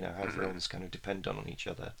town, you know, how everyone's kind of dependent on each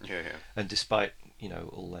other. Yeah, yeah. And despite, you know,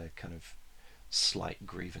 all their kind of slight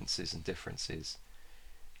grievances and differences,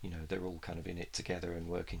 you know, they're all kind of in it together and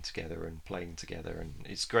working together and playing together. And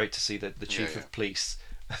it's great to see the chief of police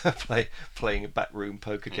playing a backroom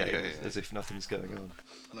poker game as if nothing's going on.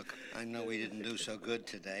 Look, I know we didn't do so good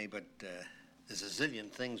today, but there's a zillion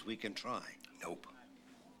things we can try. Nope.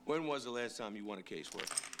 When was the last time you won a case, Will?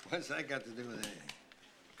 What's that got to do with anything?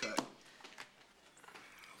 Cut.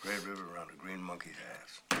 Red River around a green monkey's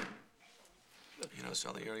ass. You know,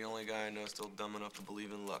 Sully, you're the only guy I know still dumb enough to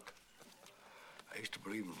believe in luck. I used to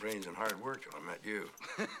believe in brains and hard work till I met you.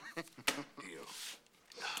 Deal.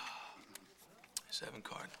 7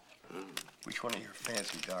 card. Which one of your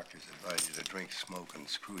fancy doctors advised you to drink, smoke, and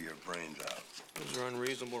screw your brains out? Those are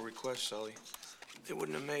unreasonable requests, Sully. They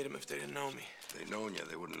wouldn't have made them if they didn't know me. If they'd known you,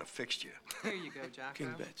 they wouldn't have fixed you. Here you go, Jacko.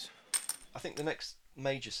 King bets. I think the next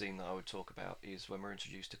major scene that I would talk about is when we're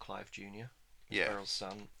introduced to Clive Jr., Beryl's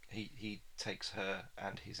son. He takes her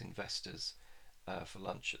and his investors for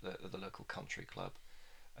lunch at the local country club,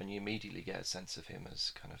 and you immediately get a sense of him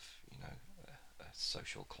as kind of, you know, a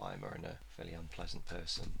social climber and a fairly unpleasant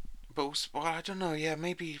person. But also, well, I don't know. Yeah,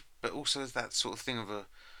 maybe. But also that sort of thing of a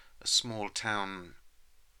small town.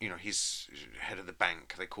 You know, he's head of the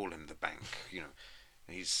bank. They call him the bank. You know,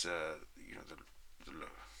 he's you know, the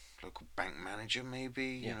local bank manager. Maybe.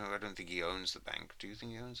 You know, I don't think he owns the bank. Do you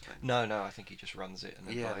think he owns the bank? No, I think he just runs it and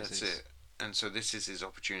advises. That's it. And so this is his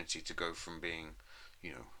opportunity to go from being, you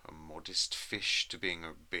know, a modest fish to being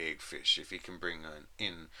a big fish. If he can bring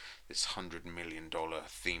in this $100 million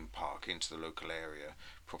theme park into the local area,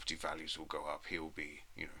 property values will go up. He'll be,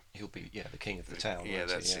 you know, he'll be the king of the town. Yeah,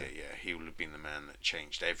 that's it. Yeah, he will have been the man that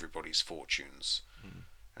changed everybody's fortunes,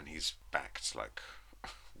 and he's backed like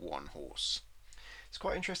one horse. It's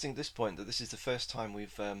quite interesting at this point that this is the first time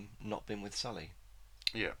we've not been with Sully.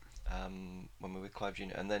 Yeah. When we're with Clive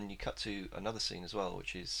Jr. And then you cut to another scene as well,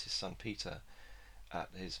 which is his son Peter at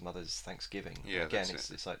his mother's Thanksgiving. Yeah, again, that's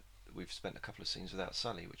it's like we've spent a couple of scenes without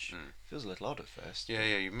Sully, which feels a little odd at first. Yeah,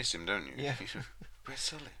 you miss him, don't you? Yeah. Where's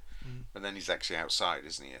Sully? But then he's actually outside,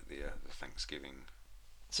 isn't he, at the Thanksgiving?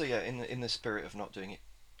 So yeah, in the spirit of not doing it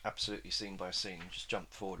absolutely scene by scene, just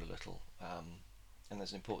jump forward a little. And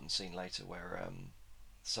there's an important scene later where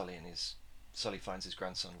Sully finds his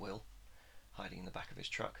grandson Will hiding in the back of his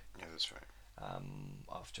truck. Yeah, that's right.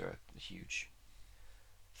 After a huge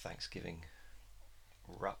Thanksgiving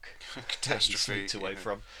ruck catastrophe he sneaked away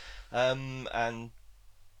from, and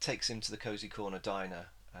takes him to the Cozy Corner diner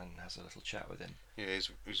and has a little chat with him. Yeah,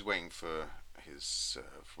 he's waiting for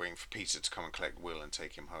Peter to come and collect Will and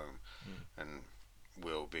take him home, and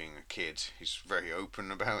Will, being a kid, he's very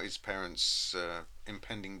open about his parents'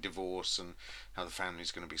 impending divorce and how the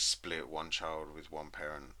family's going to be split, one child with one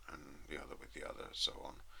parent and the other with the other, so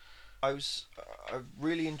on. I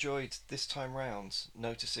really enjoyed this time round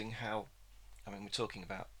noticing how, I mean, we're talking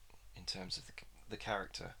about in terms of the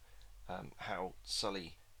character, how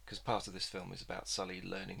Sully, because part of this film is about Sully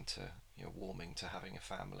learning to, you know, warming to having a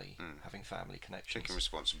family, having family connections, taking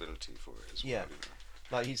responsibility for it as well. Yeah, you know.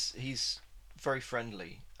 like he's very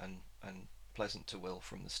friendly and pleasant to Will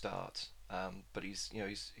from the start, but he's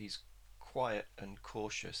quiet and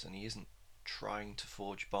cautious, and he isn't trying to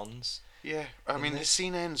forge bonds. Yeah, I mean, the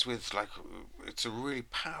scene ends with, like, it's a really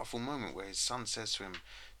powerful moment where his son says to him,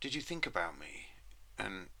 "Did you think about me?"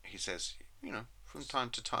 And he says, "You know, from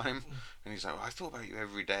time to time." And he's like, "Well, I thought about you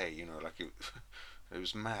every day, you know, like it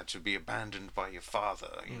was mad to be abandoned by your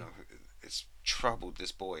father, you know, it's troubled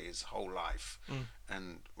this boy his whole life."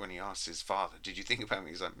 And when he asks his father, "Did you think about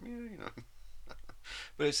me?" He's like, "Yeah, you know."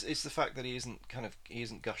 But it's the fact that he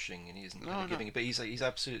isn't gushing and he isn't giving it, but he's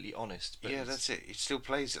absolutely honest. But yeah, that's it. He still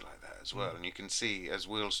plays it like that as well, and you can see as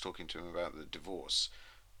Will's talking to him about the divorce,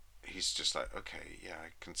 he's just like, okay, yeah, I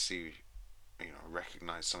can see, you know,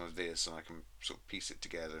 recognise some of this, and I can sort of piece it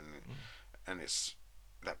together, and it's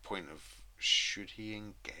that point of, should he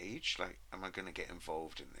engage? Like, am I going to get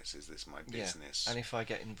involved in this? Is this my business? And if I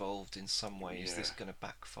get involved in some way, is this going to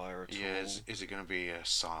backfire at all? Is it going to be a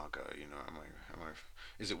saga? You know, am I?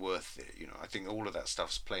 Is it worth it? You know, I think all of that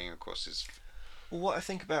stuff's playing across his. Well, what I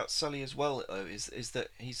think about Sully as well, though, is that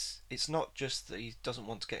it's not just that he doesn't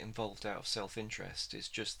want to get involved out of self-interest. It's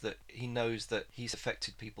just that he knows that he's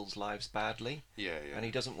affected people's lives badly. Yeah. And he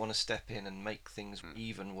doesn't want to step in and make things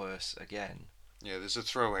even worse again. Yeah, there's a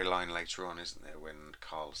throwaway line later on, isn't there, when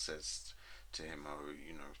Carl says to him, oh,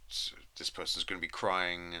 this person's going to be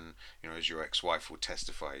crying, and as your ex-wife will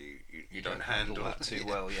testify, you don't handle that too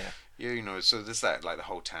well, yeah. Yeah, so there's that, like the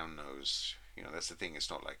whole town knows. That's the thing. It's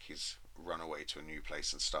not like he's run away to a new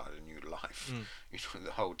place and started a new life.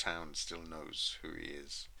 The whole town still knows who he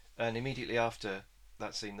is. And immediately after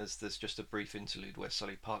that scene, there's just a brief interlude where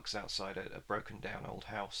Sully parks outside a broken down old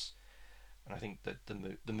house, and I think that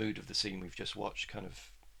the mood of the scene we've just watched kind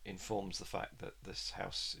of informs the fact that this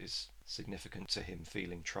house is significant to him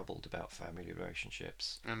feeling troubled about family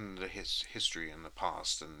relationships and his history and the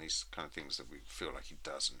past and these kind of things that we feel like he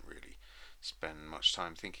doesn't really spend much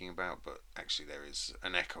time thinking about, but actually there is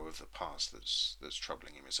an echo of the past that's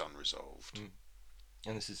troubling him. It's unresolved.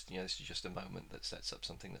 And this is just a moment that sets up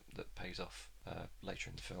something that pays off later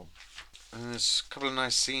in the film. And there's a couple of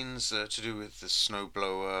nice scenes to do with the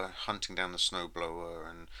snowblower, hunting down the snowblower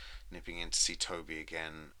and nipping in to see Toby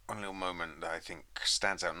again. One little moment that I think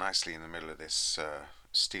stands out nicely in the middle of this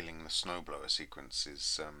stealing the snowblower sequence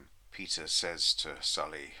is Peter says to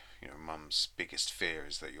Sully, Mum's biggest fear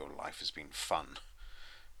is that your life has been fun.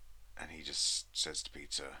 And he just says to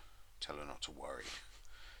Peter, tell her not to worry.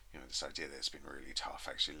 This idea that it's been really tough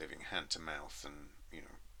actually living hand to mouth and,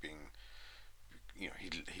 being,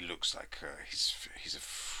 he looks like he's a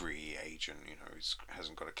free agent, he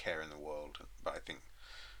hasn't got a care in the world. But I think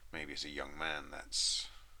maybe as a young man that's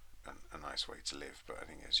a nice way to live. But I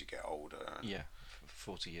think as you get older...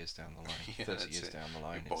 40 years down the line, 30 years down the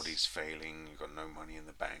line... Your body's failing, you've got no money in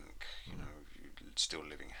the bank, you're still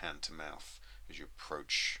living hand to mouth as you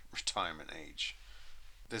approach retirement age.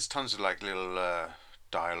 There's tons of little...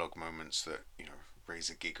 dialogue moments that raise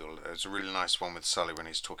a giggle. There's a really nice one with Sully when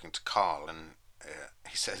he's talking to Carl, and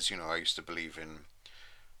he says, I used to believe in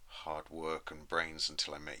hard work and brains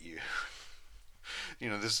until I met you.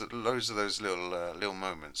 There's loads of those little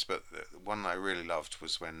moments, but the one I really loved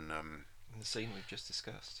was when the scene we've just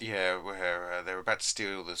discussed. Yeah, where they're about to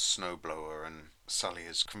steal the snowblower, and Sully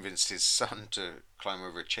has convinced his son to climb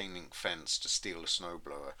over a chain link fence to steal the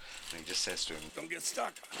snowblower, and he just says to him, "Don't get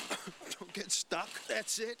stuck. Don't get stuck.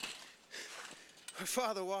 That's it." My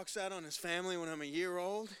father walks out on his family when I'm a year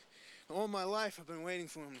old. All my life I've been waiting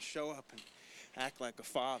for him to show up and act like a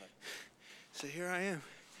father. So here I am,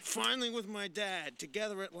 finally with my dad,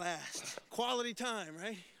 together at last. Quality time,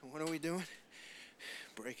 right? And what are we doing?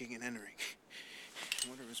 Breaking and entering.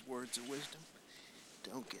 What are his words of wisdom?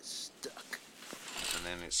 Don't get stuck. And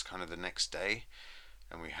then it's kind of the next day,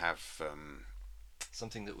 and we have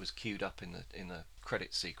something that was queued up in the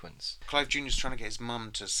credit sequence. Clive Jr.'s trying to get his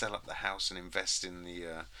mum to sell up the house and invest in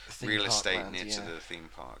the real estate near to the theme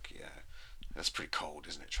park. Yeah, that's pretty cold,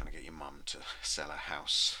 isn't it? Trying to get your mum to sell a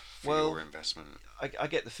house for your investment. I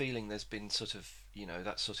get the feeling there's been sort of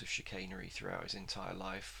that sort of chicanery throughout his entire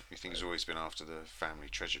life. You think he's always been after the family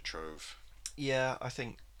treasure trove? Yeah, I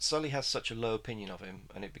think Sully has such a low opinion of him,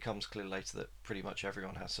 and it becomes clear later that pretty much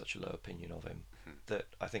everyone has such a low opinion of him, that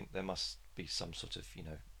I think there must be some sort of,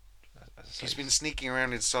 he's been sneaking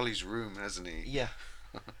around in Sully's room, hasn't he? Yeah.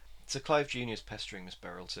 So Clive Jr. is pestering Miss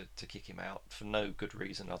Beryl to kick him out for no good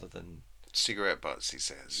reason other than... cigarette butts, he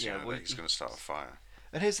says. That he's going to start a fire.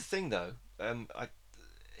 And here's the thing, though.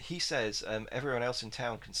 He says everyone else in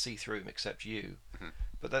town can see through him except you,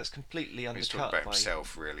 but that's completely undercut. He's talking about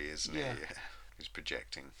himself, really, isn't he? Yeah. He's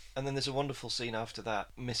projecting. And then there's a wonderful scene after that.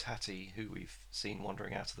 Miss Hattie, who we've seen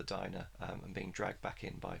wandering out of the diner and being dragged back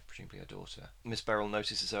in by presumably her daughter. Miss Beryl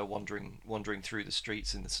notices her wandering through the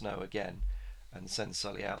streets in the snow again, and sends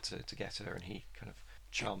Sully out to get her, and he kind of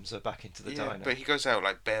charms her back into the diner. But he goes out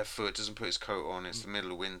barefoot, doesn't put his coat on. It's the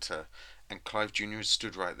middle of winter, and Clive Jr. is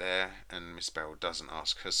stood right there, and Miss Beryl doesn't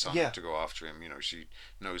ask her son to go after him. She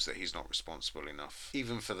knows that he's not responsible enough,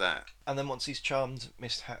 even for that. And then once he's charmed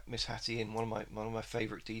Miss Hattie in, one of my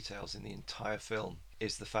favourite details in the entire film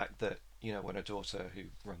is the fact that when a daughter who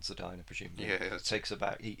runs the diner presumably takes her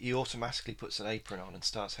back, he automatically puts an apron on and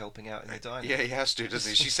starts helping out in the diner. Yeah, he has to,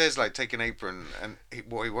 doesn't he? She says take an apron, and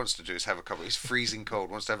what he wants to do is have a cup of... He's freezing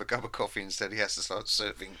cold, wants to have a cup of coffee instead. He has to start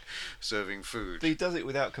serving food. But he does it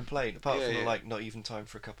without complaint, apart from not even time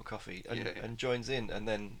for a cup of coffee, and joins in. And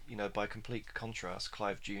then by complete contrast,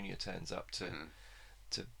 Clive Jr. turns up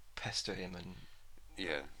to pester him and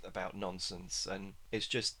about nonsense, and it's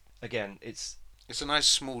just It's a nice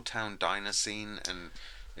small town diner scene, and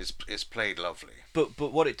it's played lovely. But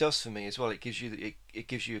what it does for me as well, it gives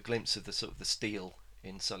you a glimpse of the sort of the steel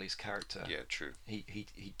in Sully's character. Yeah, true.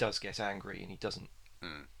 He does get angry, and he doesn't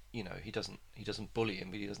he doesn't bully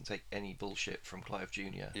him, but he doesn't take any bullshit from Clive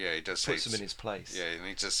Jr. Yeah, he does. Puts him in his place. Yeah, and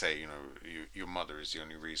he does say, your mother is the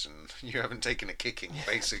only reason you haven't taken a kicking,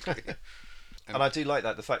 basically. And I do like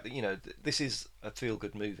that, the fact that, this is a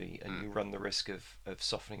feel-good movie, and you run the risk of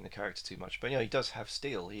softening the character too much. But, he does have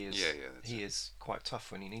steel. He is he is quite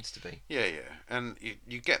tough when he needs to be. Yeah, and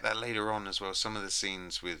you get that later on as well. Some of the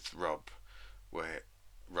scenes with Rob, where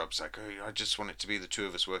Rob's like, "Oh, I just want it to be the two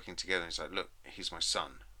of us working together." And he's like, "Look, he's my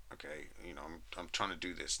son. Okay, I'm trying to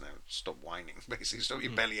do this now. Stop whining, basically. Stop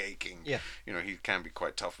your belly aching." Yeah. He can be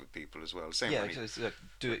quite tough with people as well. Same. Yeah,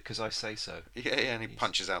 do it because I say so. Yeah, and he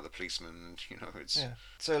punches out the policeman. It's. Yeah.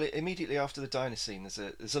 So immediately after the diner scene,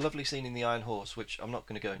 there's a lovely scene in the Iron Horse, which I'm not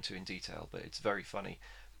going to go into in detail, but it's very funny.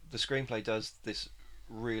 The screenplay does this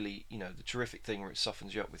really, the terrific thing where it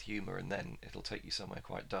softens you up with humour, and then it'll take you somewhere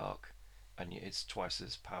quite dark, and it's twice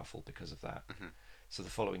as powerful because of that. Mm-hmm. So the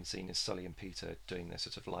following scene is Sully and Peter doing their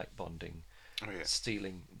sort of light bonding,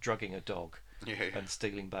 drugging a dog, and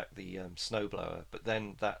stealing back the snowblower. But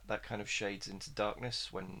then that kind of shades into darkness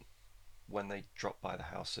when they drop by the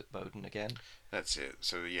house at Bowden again. That's it.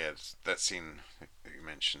 So that scene that you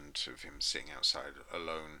mentioned of him sitting outside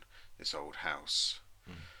alone, this old house,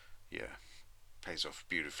 pays off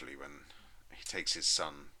beautifully when he takes his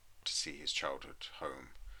son to see his childhood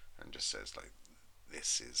home, and just says, like,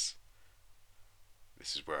 this is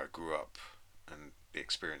where I grew up, and the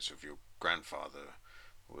experience of your grandfather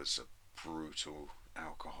was a brutal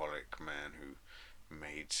alcoholic man who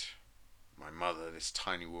made my mother, this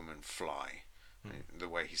tiny woman, fly. The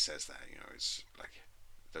way he says that, it's like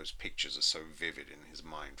those pictures are so vivid in his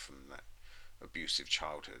mind from that abusive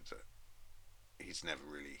childhood that he's never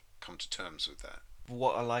really come to terms with that.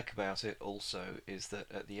 What I like about it also is that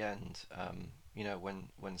at the end,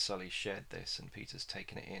 when Sully shared this and Peter's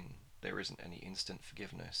taken it in, there isn't any instant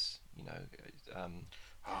forgiveness.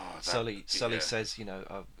 Sully says,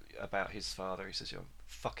 about his father, he says,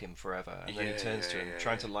 fuck him forever. And then he turns to him,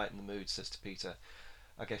 trying to lighten the mood, says to Peter,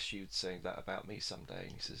 I guess you'd say that about me someday.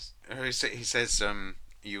 And he says,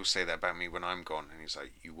 you'll say that about me when I'm gone. And he's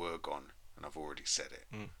like, you were gone, and I've already said it.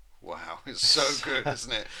 Wow, it's so good,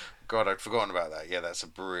 isn't it? God, I'd forgotten about that. Yeah, that's a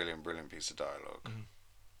brilliant piece of dialogue.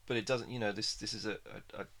 But it doesn't, this is a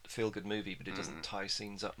feel-good movie, but it doesn't tie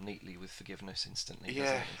scenes up neatly with forgiveness instantly.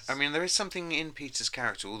 Yeah, I mean, there is something in Peter's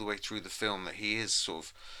character all the way through the film that he is sort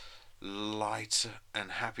of light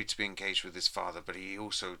and happy to be engaged with his father, but he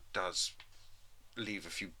also does leave a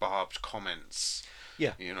few barbed comments.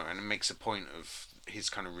 Yeah. And it makes a point of his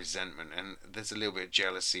kind of resentment, and there's a little bit of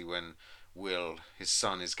jealousy when Will, his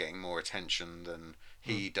son, is getting more attention than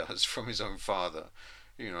he does from his own father.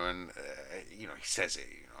 And he says it.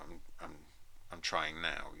 I'm trying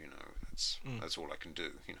now. That's all I can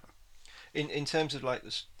do. In terms of like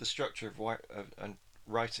the structure of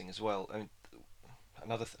writing as well. I mean,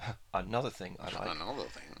 another thing I like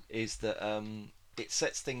is that it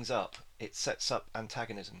sets things up. It sets up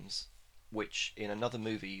antagonisms, which in another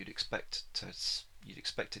movie you'd expect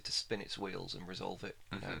it to spin its wheels and resolve it.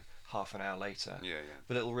 Half an hour later.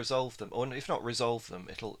 But it'll resolve them, or if not resolve them,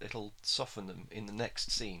 it'll soften them in the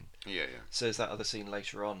next scene. So there's that other scene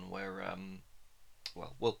later on where,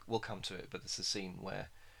 we'll come to it, but there's a scene where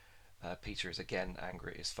Peter is again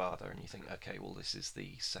angry at his father, and you think, okay, well, this is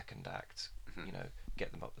the second act.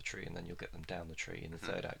 Get them up the tree, and then you'll get them down the tree in the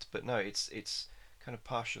third act. But no, it's kind of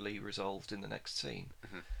partially resolved in the next scene.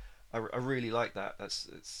 I really like that.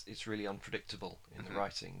 It's really unpredictable in the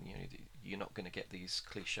writing. You're not going to get these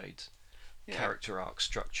cliched character arc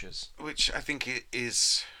structures. Which I think it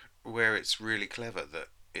is where it's really clever, that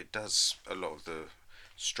it does a lot of the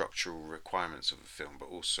structural requirements of a film, but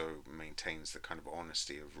also maintains the kind of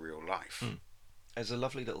honesty of real life. There's a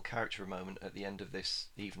lovely little character moment at the end of this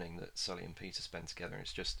evening that Sully and Peter spend together, and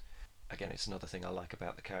it's just, again, it's another thing I like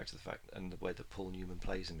about the character, the fact and the way that Paul Newman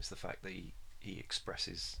plays him is the fact that he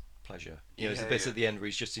expresses pleasure. There's the bit at the end where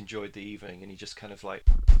he's just enjoyed the evening and he just kind of like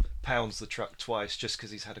pounds the truck twice just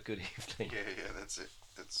because he's had a good evening. That's it.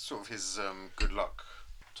 That's sort of his good luck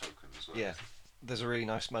token as well. Yeah, there's a really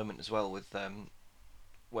nice moment as well with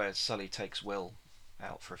where Sully takes Will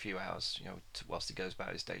out for a few hours, whilst he goes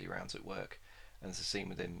about his daily rounds at work, and there's a scene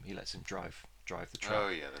with him. He lets him drive the truck. Oh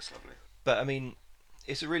yeah, that's lovely. But I mean,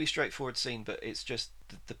 it's a really straightforward scene, but it's just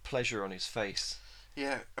the pleasure on his face.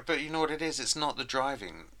 Yeah, but you know what it is? It's not the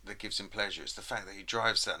driving that gives him pleasure. It's the fact that he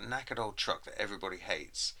drives that knackered old truck that everybody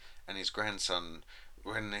hates. And his grandson,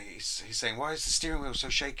 when he's saying, why is the steering wheel so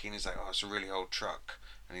shaky? And he's like, it's a really old truck.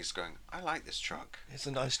 And he's going, I like this truck. It's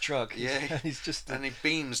a nice truck. Yeah. He's just... And he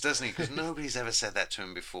beams, doesn't he? Because nobody's ever said that to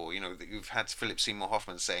him before. You've had Philip Seymour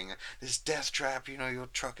Hoffman saying, this death trap, your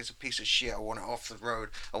truck is a piece of shit. I want it off the road.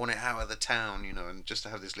 I want it out of the town, and just to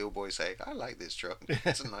have this little boy say, I like this truck.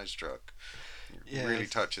 It's a nice truck. It really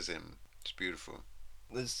touches him. It's beautiful.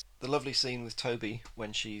 There's the lovely scene with Toby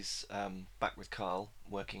when she's back with Carl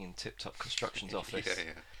working in Tip Top Construction's office.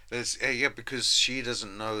 Yeah. Because she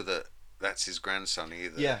doesn't know that that's his grandson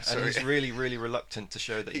either. Yeah, and he's really, really reluctant to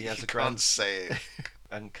show that he has a can't grandson. say it.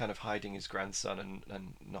 And kind of hiding his grandson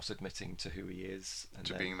and not admitting to who he is. And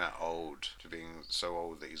To being that old, to being so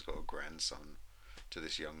old that he's got a grandson to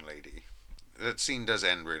this young lady. That scene does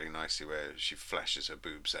end really nicely where she flashes her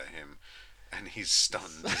boobs at him and he's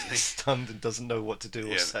stunned, isn't he? Stunned and doesn't know what to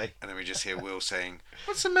do or say. And then we just hear Will saying,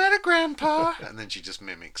 "What's the matter, Grandpa?" And then she just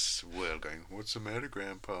mimics Will going, "What's the matter,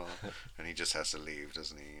 Grandpa?" And he just has to leave,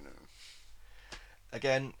 doesn't he? You know.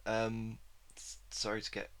 Again, sorry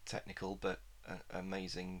to get technical, but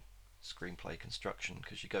amazing screenplay construction,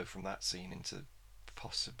 because you go from that scene into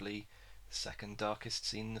possibly the second darkest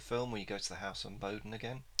scene in the film, where you go to the house on Bowden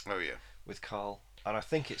again. Oh yeah. With Carl, and I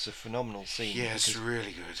think it's a phenomenal scene. Yeah, it's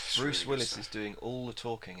really good. Bruce Willis is doing all the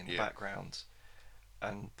talking in the background,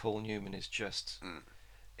 and Paul Newman is just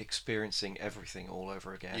experiencing everything all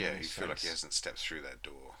over again. Yeah, you feel like he hasn't stepped through that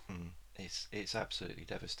door. It's absolutely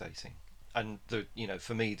devastating. And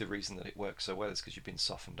for me, the reason that it works so well is because you've been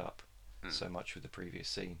softened up so much with the previous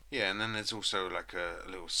scene. Yeah, and then there's also like a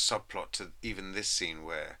little subplot to even this scene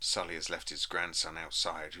where Sully has left his grandson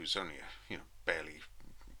outside, who's only barely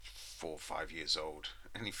 4 or 5 years old,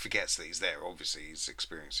 and he forgets that he's there. Obviously, he's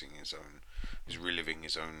reliving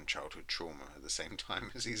his own childhood trauma at the same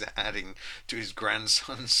time as he's adding to his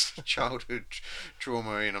grandson's childhood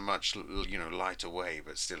trauma in a much lighter way.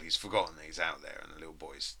 But still, he's forgotten that he's out there, and the little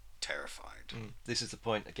boy's terrified. This is the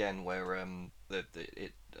point again where I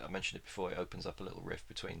mentioned it before. It opens up a little rift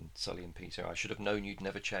between Sully and Peter. I should have known you'd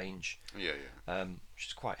never change. Yeah. Which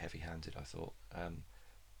is quite heavy-handed, I thought.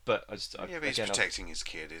 But he's protecting his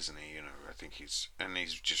kid, isn't he? I think he's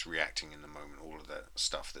just reacting in the moment. All of that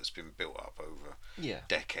stuff that's been built up over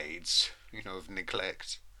decades, of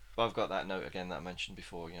neglect. But I've got that note again that I mentioned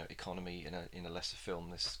before. Economy in a lesser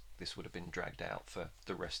film, this would have been dragged out for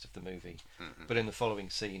the rest of the movie. Mm-hmm. But in the following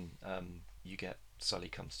scene, you get Sully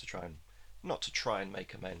comes to not to try and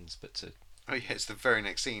make amends, but to. Oh yeah, it's the very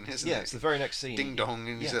next scene, isn't it? Yeah, it's the very next scene. Ding dong,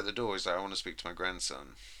 and he's at the door. He's like, "I want to speak to my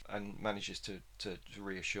grandson," and manages to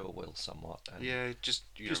reassure Will somewhat. And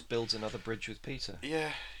just builds another bridge with Peter.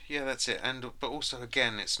 Yeah, that's it. But also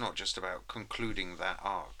again, it's not just about concluding that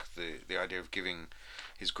arc. The idea of giving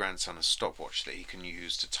his grandson a stopwatch that he can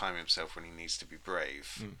use to time himself when he needs to be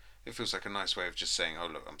brave. It feels like a nice way of just saying, "Oh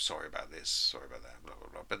look, I'm sorry about this, sorry about that, blah blah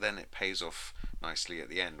blah." But then it pays off nicely at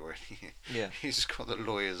the end where he's got the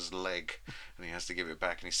lawyer's leg and he has to give it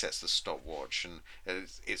back, and he sets the stopwatch, and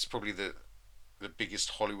it's probably the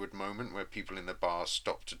biggest Hollywood moment where people in the bar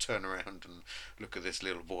stop to turn around and look at this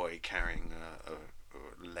little boy carrying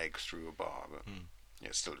a leg through a bar. But yeah,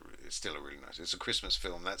 it's still a really nice. It's a Christmas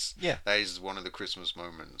film. That is one of the Christmas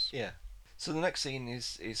moments. Yeah. So the next scene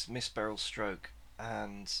is Miss Beryl's stroke,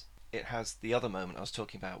 and it has the other moment I was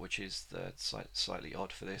talking about, which is slightly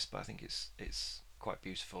odd for this, but I think it's quite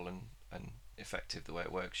beautiful and effective the way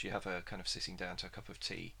it works. You have her kind of sitting down to a cup of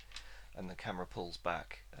tea, and the camera pulls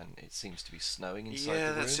back, and it seems to be snowing inside the room.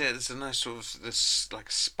 Yeah, that's it. There's a nice sort of this like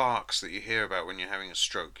sparks that you hear about when you're having a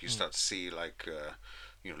stroke. You start to see like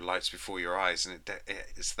lights before your eyes, and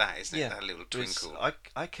it's that, isn't it? That little twinkle.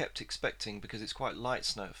 I kept expecting, because it's quite light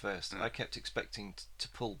snow at first. I kept expecting to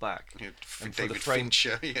pull back, and for the frame.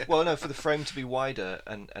 Fincher, yeah. Well, no, for the frame to be wider,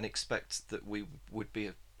 and expect that we would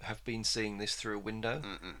have been seeing this through a window,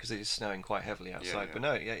 because it is snowing quite heavily outside. But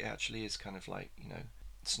no, it actually is kind of like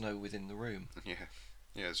snow within the room. Yeah,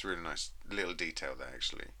 it's a really nice little detail there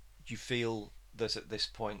actually. Do you feel that at this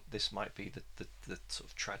point this might be the sort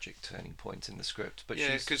of tragic turning point in the script? But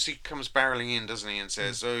because he comes barreling in, doesn't he, and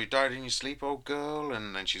says, "Oh, you died in your sleep, old girl,"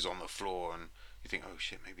 and then she's on the floor, and you think, "Oh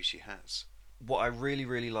shit, maybe she has." What I really,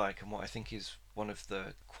 really like, and what I think is one of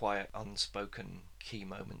the quiet, unspoken key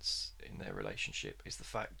moments in their relationship, is the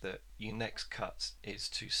fact that your next cut is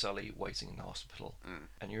to Sully waiting in the hospital,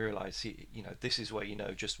 and you realise this is where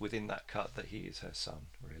just within that cut that he is her son.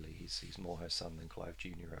 Really, he's more her son than Clive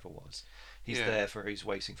Jr. ever was. He's he's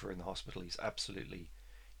waiting for her in the hospital. He's absolutely,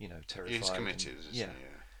 terrified. He's committed, isn't he?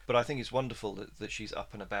 But I think it's wonderful that she's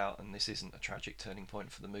up and about, and this isn't a tragic turning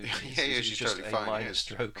point for the movie. She's just totally a fine. Minor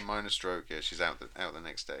stroke. A minor stroke. Yeah, she's out the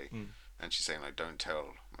next day, and she's saying like, "Don't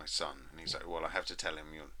tell my son," and he's like, "Well, I have to tell him.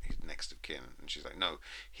 He's next of kin." And she's like, "No,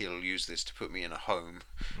 he'll use this to put me in a home,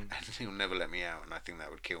 and he'll never let me out, and I think that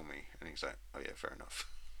would kill me." And he's like, "Oh yeah, fair enough."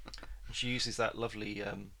 She uses that lovely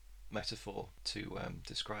metaphor to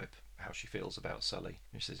describe how she feels about Sully.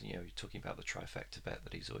 She says, "You're talking about the trifecta bet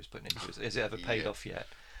that he's always putting into it. Has it ever paid off yet?"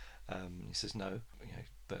 He says, "No,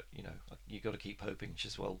 but you got to keep hoping." She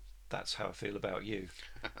says, "Well, that's how I feel about you.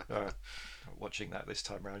 Watching that this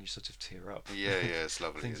time round, you sort of tear up. Yeah, it's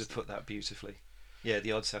lovely. Things have put that beautifully. Yeah,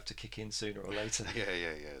 the odds have to kick in sooner or later. Yeah,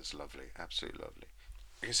 it's lovely, absolutely lovely.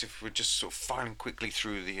 I guess if we're just sort of filing quickly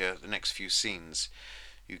through the next few scenes,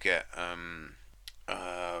 you get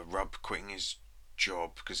Rub quitting his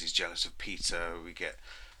job because he's jealous of Peter. We get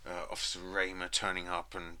Officer Raymer turning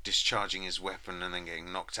up and discharging his weapon and then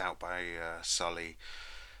getting knocked out by Sully.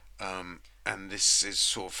 And this is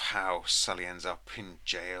sort of how Sully ends up in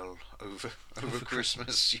jail over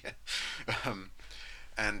Christmas. Yeah.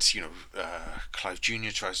 And Clive Jr.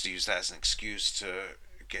 tries to use that as an excuse to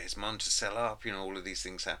get his mum to sell up. All of these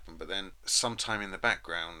things happen, but then sometime in the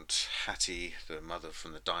background, Hattie, the mother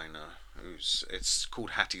from the diner, it's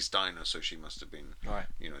called Hattie's Diner, so she must have been right.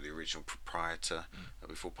 The original proprietor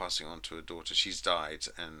before passing on to her daughter. She's died,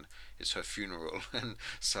 and it's her funeral, and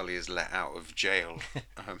Sully is let out of jail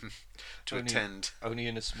to attend. Only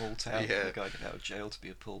in a small town Yeah. can a guy get out of jail to be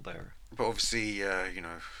a pallbearer. But obviously,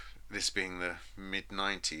 this being the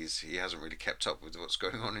mid-90s, he hasn't really kept up with what's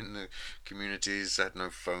going on in the communities, had no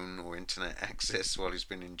phone or internet access while he's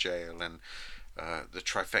been in jail, and the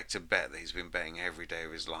trifecta bet that he's been betting every day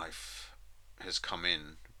of his life has come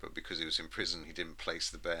in, but because he was in prison, he didn't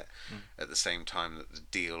place the bet at the same time that the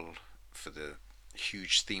deal for the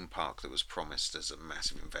huge theme park that was promised as a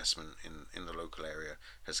massive investment in the local area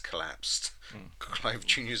has collapsed. Clive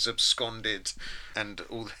Jr.'s absconded, and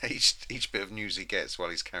each bit of news he gets while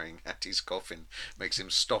he's carrying Hattie's coffin makes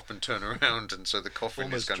him stop and turn around, and so the coffin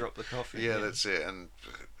Almost is drop the coffin. Yeah, that's it. And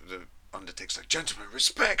the Undertaker's like, "Gentlemen,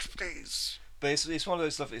 respect, please." But it's one of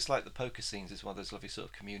those lovely. It's like the poker scenes. It's one of those lovely sort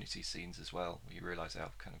of community scenes as well, where you realise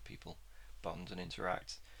how kind of people bond and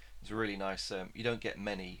interact. It's a really nice. You don't get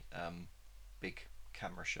many big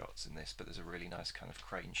camera shots in this, but there's a really nice kind of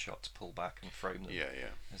crane shot to pull back and frame them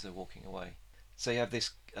as they're walking away. So you have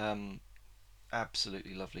this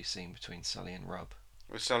absolutely lovely scene between Sully and Rub.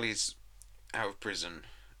 Well, Sully's out of prison,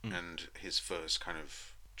 and his first kind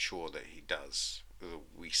of chore that he does,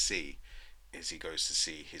 we see, is he goes to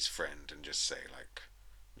see his friend and just say, like,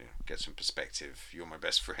 get some perspective. You're my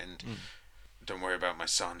best friend. Don't worry about my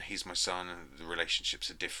son. He's my son, and the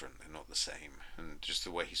relationships are different. They're not the same. And just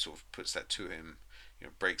the way he sort of puts that to him,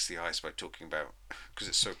 breaks the ice by talking about, because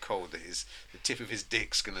it's so cold that the tip of his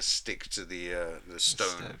dick's gonna stick to the stone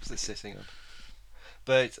Steps they're sitting on.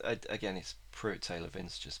 But again, it's Pruitt Taylor.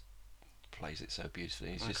 Vince just plays it so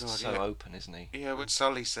beautifully. He's so open, isn't he? Yeah, when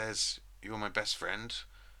Sully says, "You're my best friend,"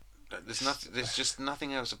 there's just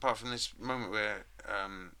nothing else apart from this moment where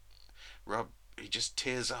Rob, he just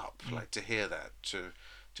tears up, like, to hear that, to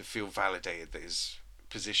feel validated that his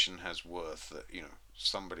position has worth, that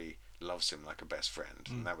somebody loves him like a best friend,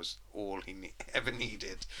 and that was all he ever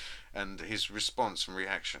needed. And his response and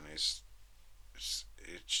reaction is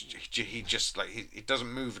he just, like, he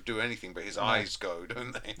doesn't move or do anything, but his eyes go,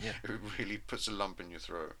 don't they? Yeah. It really puts a lump in your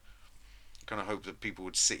throat. I kind of hope that people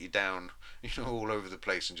would sit you down, all over the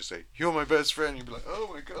place and just say, "You're my best friend." You'd be like,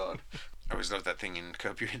 "Oh my god." I always love that thing in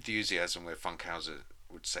Curb Your Enthusiasm where Funkhauser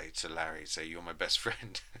would say to Larry, "You're my best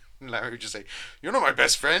friend." And Larry would just say, "You're not my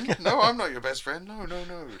best friend." "No, I'm not your best friend."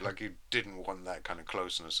 No. Like, he didn't want that kind of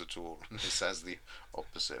closeness at all. This has the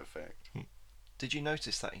opposite effect. Did you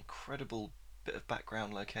notice that incredible bit of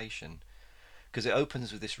background location? Because it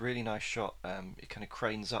opens with this really nice shot. It kind of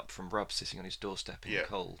cranes up from Rub sitting on his doorstep in the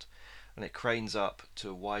cold, and it cranes up to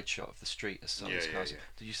a wide shot of the street as Sully's cars.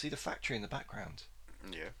 Did you see the factory in the background?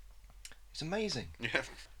 Yeah. It's amazing. Yeah.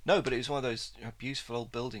 No, but it was one of those beautiful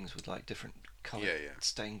old buildings with, like, different coloured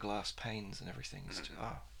stained glass panes and everything. It's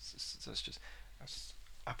just, that's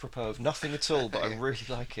apropos of nothing at all, but I really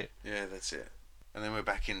like it. Yeah, that's it. And then we're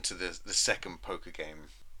back into the second poker game.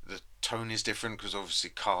 The tone is different because obviously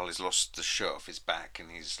Carl has lost the shirt off his back,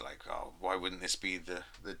 and he's like, "Oh, why wouldn't this be the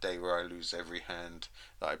day where I lose every hand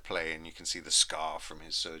that I play?" And you can see the scar from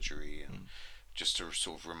his surgery, and just to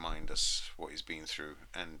sort of remind us what he's been through.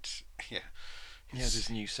 And he has his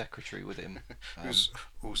new secretary with him, who's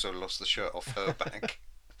also lost the shirt off her back.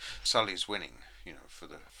 Sully's winning, for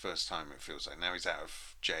the first time, it feels like. Now he's out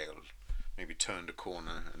of jail, maybe turned a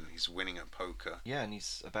corner, and he's winning at poker. Yeah, and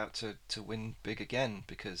he's about to win big again,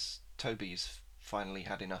 because Toby's finally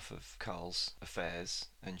had enough of Carl's affairs,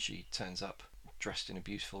 and she turns up dressed in a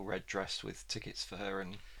beautiful red dress with tickets for her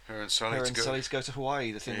and Sully to go to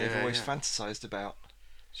Hawaii, the thing they've always fantasized about.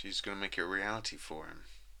 She's going to make it a reality for him.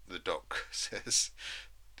 The doc says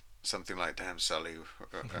something like, "Damn, Sully,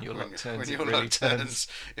 when your luck turns, it really turns."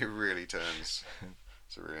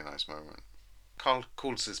 It's a really nice moment. Carl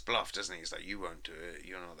calls his bluff, doesn't he? He's like, "You won't do it.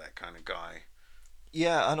 You're not that kind of guy."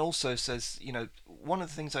 Yeah, and also says, one of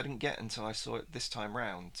the things I didn't get until I saw it this time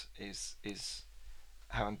round is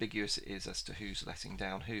how ambiguous it is as to who's letting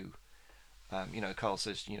down who. Carl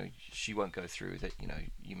says, she won't go through with it.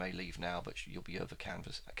 You may leave now, but you'll be over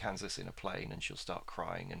Kansas in a plane, and she'll start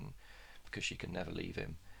crying, and because she can never leave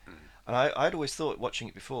him. And I'd always thought, watching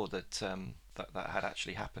it before, that that had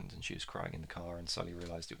actually happened, and she was crying in the car, and Sully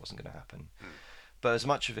realised it wasn't going to happen. But as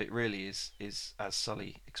much of it really is as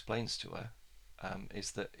Sully explains to her,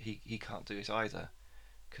 is that he can't do it either,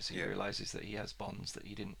 because he realises that he has bonds that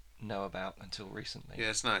he didn't know about until recently. Yeah,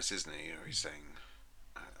 it's nice, isn't it? He's saying,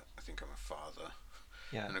 I think I'm a father.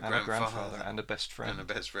 Yeah, and a grandfather and a best friend. And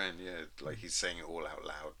a best friend, yeah. Like he's saying it all out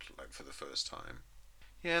loud, like for the first time.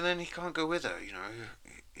 Yeah, and then he can't go with her,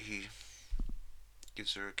 He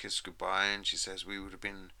gives her a kiss goodbye, and she says we would have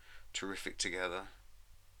been terrific together.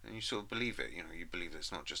 And you sort of believe it, you believe that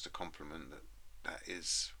it's not just a compliment, that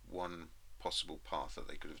is one possible path that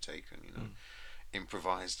they could have taken,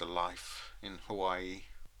 improvised a life in Hawaii.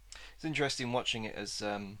 It's interesting watching it as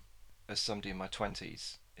somebody in my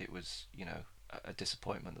 20s. It was, a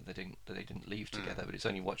disappointment that they didn't leave together. But it's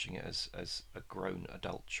only watching it as a grown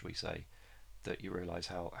adult, shall we say, that you realise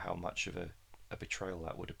how much of a betrayal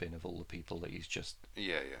that would have been of all the people that he's just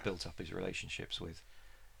built up his relationships with.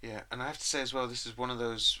 Yeah, and I have to say as well, this is one of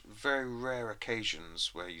those very rare occasions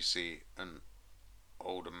where you see an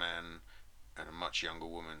older man and a much younger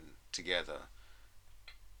woman together,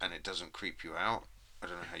 and it doesn't creep you out. I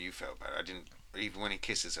don't know how you felt about it. I didn't, even when he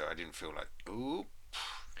kisses her, I didn't feel like, ooh,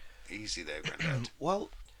 easy there, Grandad. Well,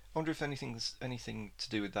 I wonder if anything to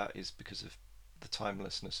do with that is because of the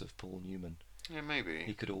timelessness of Paul Newman. Yeah, maybe.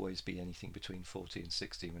 He could always be anything between 40 and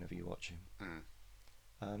 60 whenever you watch him.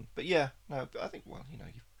 But yeah, no, I think,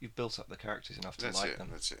 you've built up the characters enough to like them.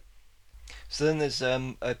 That's it. So then there's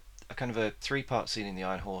a kind of a 3-part scene in the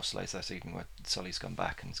Iron Horse later that evening where Sully's gone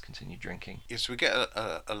back and has continued drinking. Yes, we get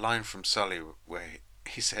a line from Sully where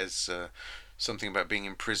he says something about being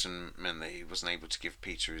in prison meant that he wasn't able to give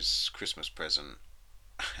Peter his Christmas present,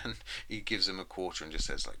 and he gives him a quarter and just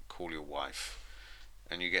says, like, call your wife.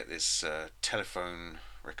 And you get this telephone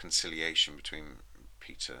reconciliation between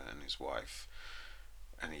Peter and his wife,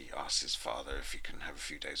 and he asks his father if he can have a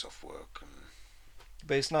few days off work.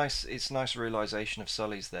 But it's nice realisation of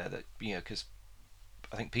Sully's there that, because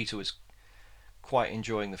I think Peter was quite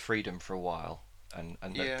enjoying the freedom for a while, and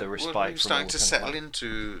the respite. Well, he was from starting all to kind settle of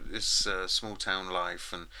into this small town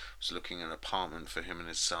life, and was looking at an apartment for him and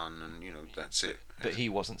his son, and that's it. But he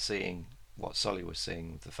wasn't seeing what Sully was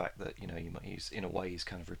seeing, with the fact that he's in a way he's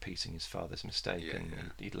kind of repeating his father's mistake,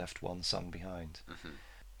 he'd left one son behind.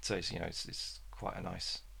 So it's quite a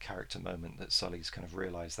nice character moment that Sully's kind of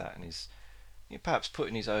realised that, and is perhaps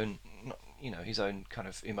putting his own kind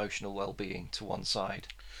of emotional well-being to one side.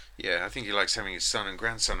 Yeah, I think he likes having his son and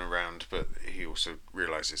grandson around, but he also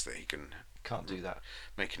realises that he can't do that.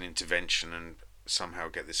 Make an intervention and somehow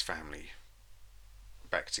get this family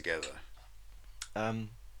back together.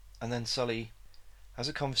 And then Sully has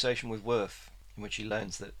a conversation with Worth in which he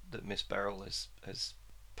learns that Miss Beryl has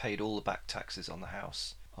paid all the back taxes on the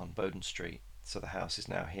house on Bowden Street, so the house is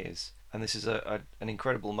now his. And this is an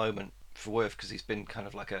incredible moment for Worth, because he's been kind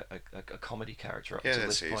of like a comedy character up to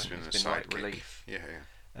this point. He's been like relief.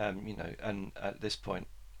 And at this point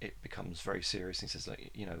it becomes very serious. He says,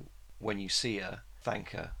 like, when you see her,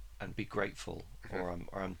 thank her and be grateful, or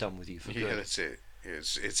I'm done with you for good. Yeah, that's it.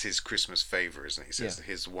 It's his Christmas favour, isn't it? He says,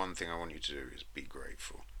 here's one thing I want you to do is be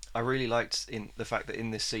grateful. I really liked in the fact that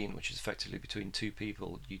in this scene, which is effectively between two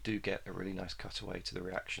people, you do get a really nice cutaway to the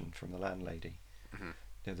reaction from the landlady.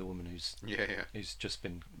 The woman who's just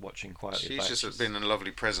been watching quietly. She's just been a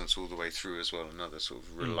lovely presence all the way through as well. Another sort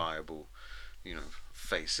of reliable,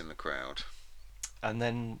 face in the crowd. And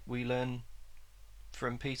then we learn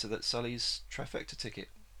from Peter that Sully's trifecta ticket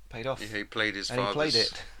paid off. Yeah, he played his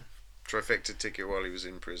father's trifecta ticket while he was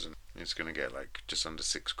in prison. He's going to get like just under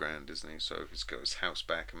 $6,000, isn't he? So he's got his house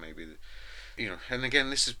back, and maybe, And again,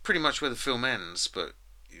 this is pretty much where the film ends. But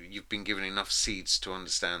you've been given enough seeds to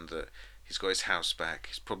understand that he's got his house back.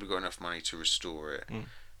 He's probably got enough money to restore it.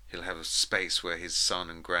 He'll have a space where his son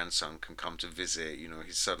and grandson can come to visit.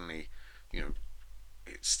 He's suddenly,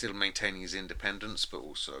 it's still maintaining his independence, but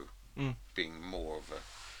also being more of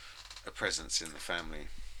a presence in the family.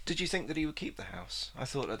 Did you think that he would keep the house? I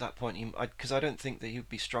thought at that point, because I don't think that he would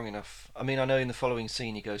be strong enough. I mean, I know in the following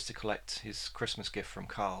scene he goes to collect his Christmas gift from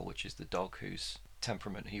Carl, which is the dog whose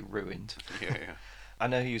temperament he ruined. Yeah. I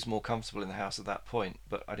know he was more comfortable in the house at that point,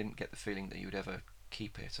 but I didn't get the feeling that he would ever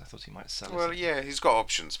keep it. I thought he might sell it. Well, yeah, he's got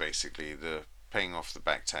options basically. The paying off the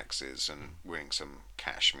back taxes and winning some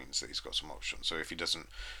cash means that he's got some options. So if he doesn't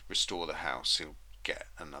restore the house, he'll get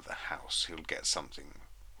another house. He'll get something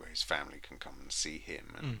where his family can come and see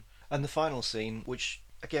him. And the final scene, which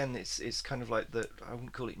again it's kind of like I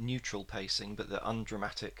wouldn't call it neutral pacing, but the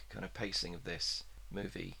undramatic kind of pacing of this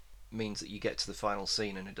movie means that you get to the final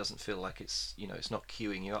scene and it doesn't feel like it's not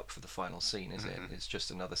queuing you up for the final scene, is it? It's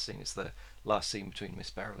just another scene. It's the last scene between Miss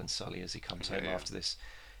Beryl and Sully as he comes home after this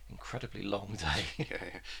incredibly long day.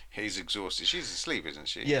 He's exhausted. She's asleep, isn't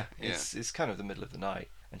she? Yeah. It's kind of the middle of the night,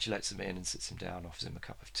 and she lets him in and sits him down, offers him a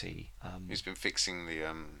cup of tea. He's been fixing the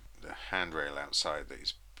handrail outside that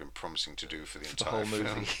he's been promising to do for the entire whole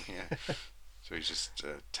film. movie. So he's just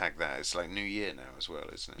tagged that. It's like New Year now as well,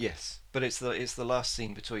 isn't it? Yes, but it's the last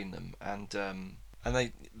scene between them, and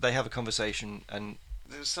they have a conversation, and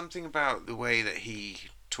there's something about the way that he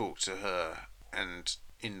talked to her and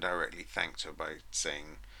indirectly thanked her by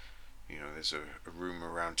saying, there's a room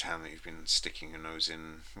around town that you've been sticking your nose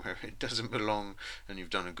in where it doesn't belong, and you've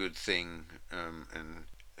done a good thing. And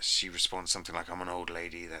she responds something like, "I'm an old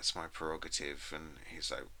lady, that's my prerogative." And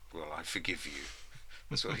he's like, "Well, I forgive you."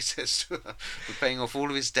 That's what he says to her. For paying off all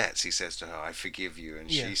of his debts, he says to her, "I forgive you,"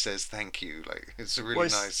 and she says, "Thank you." Like, it's a really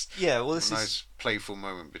nice playful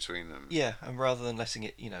moment between them. Yeah, and rather than letting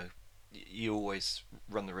it, you always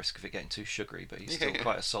run the risk of it getting too sugary, but he's still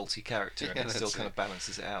quite a salty character, and it still kind of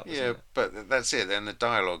balances it out. Yeah, but that's it. Then the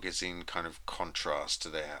dialogue is in kind of contrast to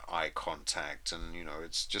their eye contact, and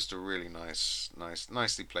it's just a really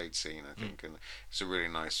nicely played scene, I think, and it's a really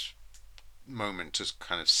nice moment to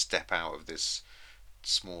kind of step out of this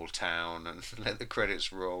small town and let the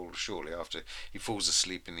credits roll shortly after he falls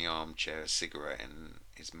asleep in the armchair, a cigarette in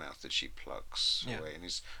his mouth that she plucks away, and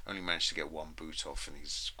he's only managed to get one boot off and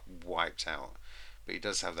he's wiped out, but he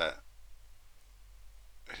does have that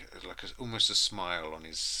like almost a smile on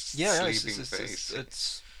his sleeping face.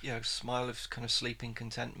 It's a smile of kind of sleeping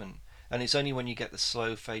contentment, and it's only when you get the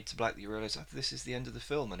slow fade to black that you realise this is the end of the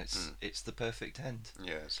film, and it's the perfect end.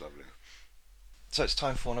 Yeah, it's lovely. So it's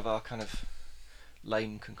time for one of our kind of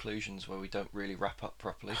lame conclusions where we don't really wrap up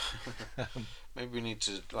properly. Maybe we need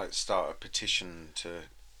to start a petition to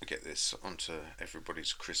get this onto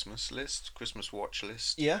everybody's Christmas watch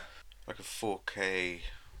list. Yeah, like a 4K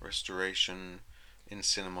restoration in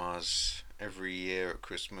cinemas every year at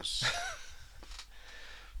Christmas.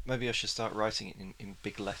 Maybe I should start writing it in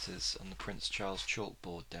big letters on the Prince Charles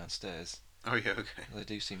chalkboard downstairs. Oh yeah, okay. They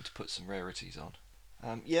do seem to put some rarities on.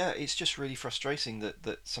 It's just really frustrating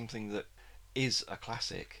that something that is a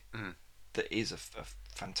classic, that is a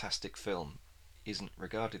fantastic film, isn't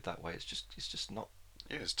regarded that way. It's just not.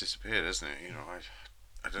 Yeah, it's disappeared, hasn't it?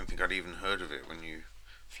 I don't think I'd even heard of it when you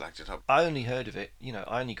flagged it up. I only heard of it.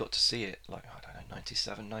 I only got to see it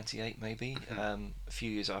 97, 98 maybe, a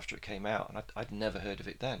few years after it came out, and I'd never heard of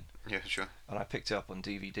it then. Yeah, sure. And I picked it up on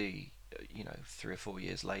DVD, 3 or 4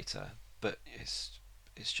 years later. But it's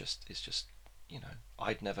just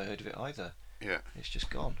I'd never heard of it either. Yeah, it's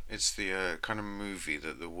just gone. It's the kind of movie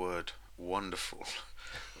that the word "wonderful"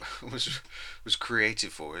 was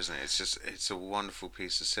created for, isn't it? It's a wonderful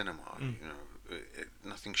piece of cinema.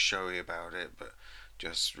 Nothing showy about it, but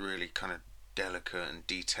just really kind of delicate and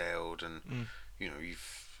detailed, and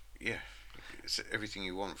it's everything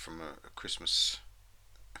you want from a Christmas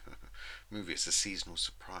movie. It's a seasonal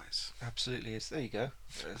surprise. Absolutely is. There you go.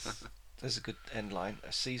 There's a good end line.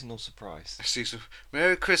 A seasonal surprise.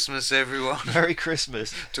 Merry Christmas, everyone. Merry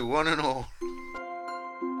Christmas to one and all.